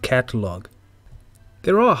band's catalogue.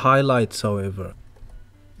 There are highlights, however,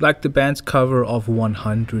 like the band's cover of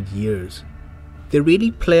 100 Years. They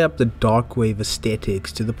really play up the dark wave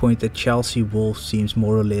aesthetics to the point that Chelsea Wolfe seems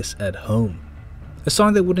more or less at home. A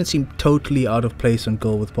song that wouldn't seem totally out of place on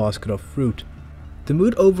Girl with Basket of Fruit. The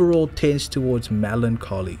mood overall tends towards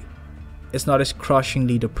melancholy. It's not as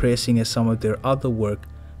crushingly depressing as some of their other work,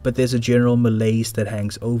 but there's a general malaise that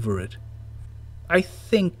hangs over it. I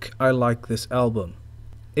think I like this album.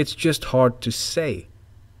 It's just hard to say.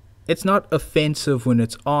 It's not offensive when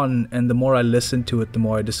it's on, and the more I listen to it, the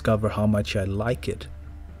more I discover how much I like it.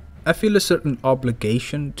 I feel a certain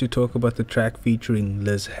obligation to talk about the track featuring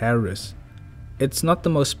Liz Harris. It's not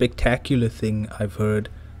the most spectacular thing I've heard,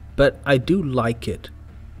 but I do like it.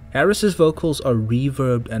 Harris's vocals are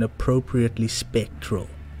reverbed and appropriately spectral.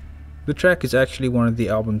 The track is actually one of the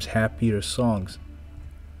album's happier songs.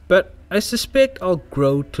 But I suspect I'll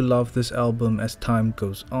grow to love this album as time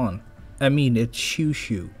goes on. I mean, it's Xiu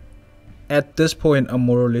Xiu. At this point, I'm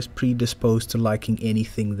more or less predisposed to liking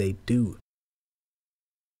anything they do.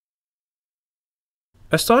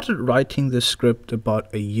 I started writing this script about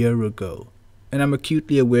a year ago, and I'm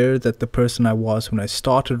acutely aware that the person I was when I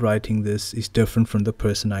started writing this is different from the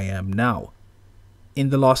person I am now. In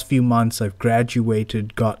the last few months, I've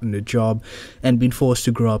graduated, gotten a job, and been forced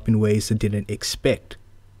to grow up in ways I didn't expect.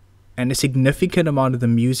 And a significant amount of the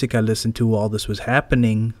music I listened to while this was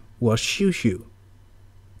happening was Xiu Xiu.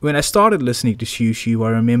 When I started listening to Xiu Xiu, I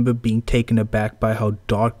remember being taken aback by how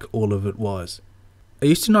dark all of it was. I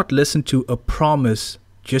used to not listen to A Promise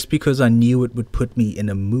just because I knew it would put me in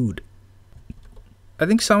a mood. I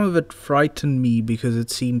think some of it frightened me because it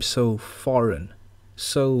seemed so foreign,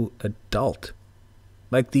 so adult.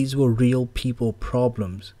 Like these were real people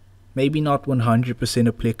problems. Maybe not 100%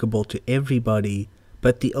 applicable to everybody,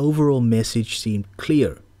 but the overall message seemed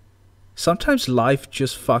clear. Sometimes life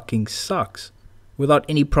just fucking sucks, without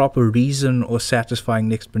any proper reason or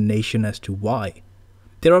satisfying explanation as to why.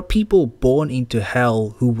 There are people born into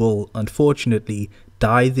hell who will, unfortunately,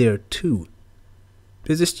 die there too.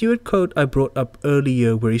 There's a Stewart quote I brought up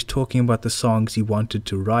earlier where he's talking about the songs he wanted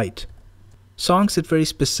to write. Songs that very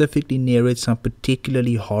specifically narrate some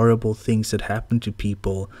particularly horrible things that happen to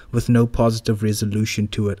people with no positive resolution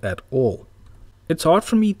to it at all. It's hard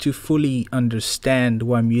for me to fully understand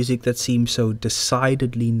why music that seems so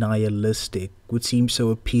decidedly nihilistic would seem so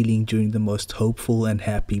appealing during the most hopeful and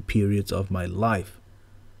happy periods of my life.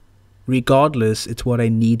 Regardless, it's what I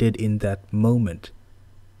needed in that moment.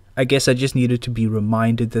 I guess I just needed to be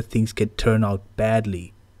reminded that things can turn out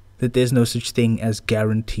badly, that there's no such thing as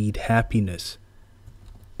guaranteed happiness.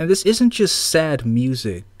 And this isn't just sad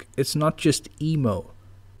music, it's not just emo.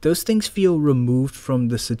 Those things feel removed from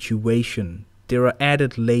the situation. There are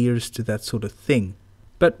added layers to that sort of thing.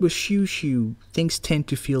 But with Xiu Xiu, things tend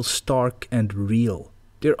to feel stark and real.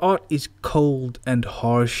 Their art is cold and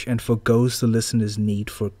harsh and forgoes the listener's need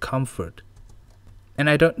for comfort. And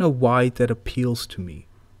I don't know why that appeals to me.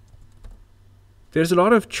 There's a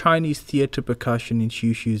lot of Chinese theater percussion in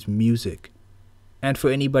Xiu Xiu's music. And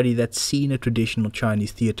for anybody that's seen a traditional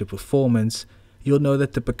Chinese theater performance, you'll know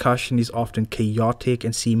that the percussion is often chaotic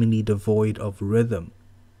and seemingly devoid of rhythm.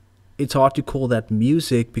 It's hard to call that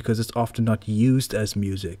music because it's often not used as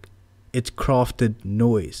music. It's crafted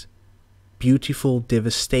noise. Beautiful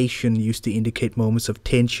devastation used to indicate moments of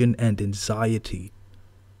tension and anxiety,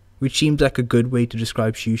 which seems like a good way to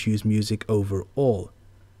describe Xiu Xiu's music overall.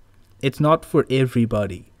 It's not for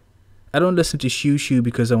everybody. I don't listen to Xiu Xiu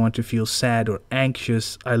because I want to feel sad or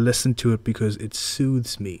anxious. I listen to it because it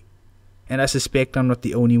soothes me. And I suspect I'm not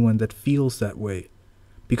the only one that feels that way.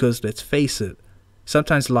 Because let's face it,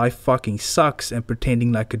 Sometimes life fucking sucks and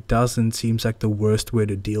pretending like it doesn't seems like the worst way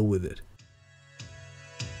to deal with it.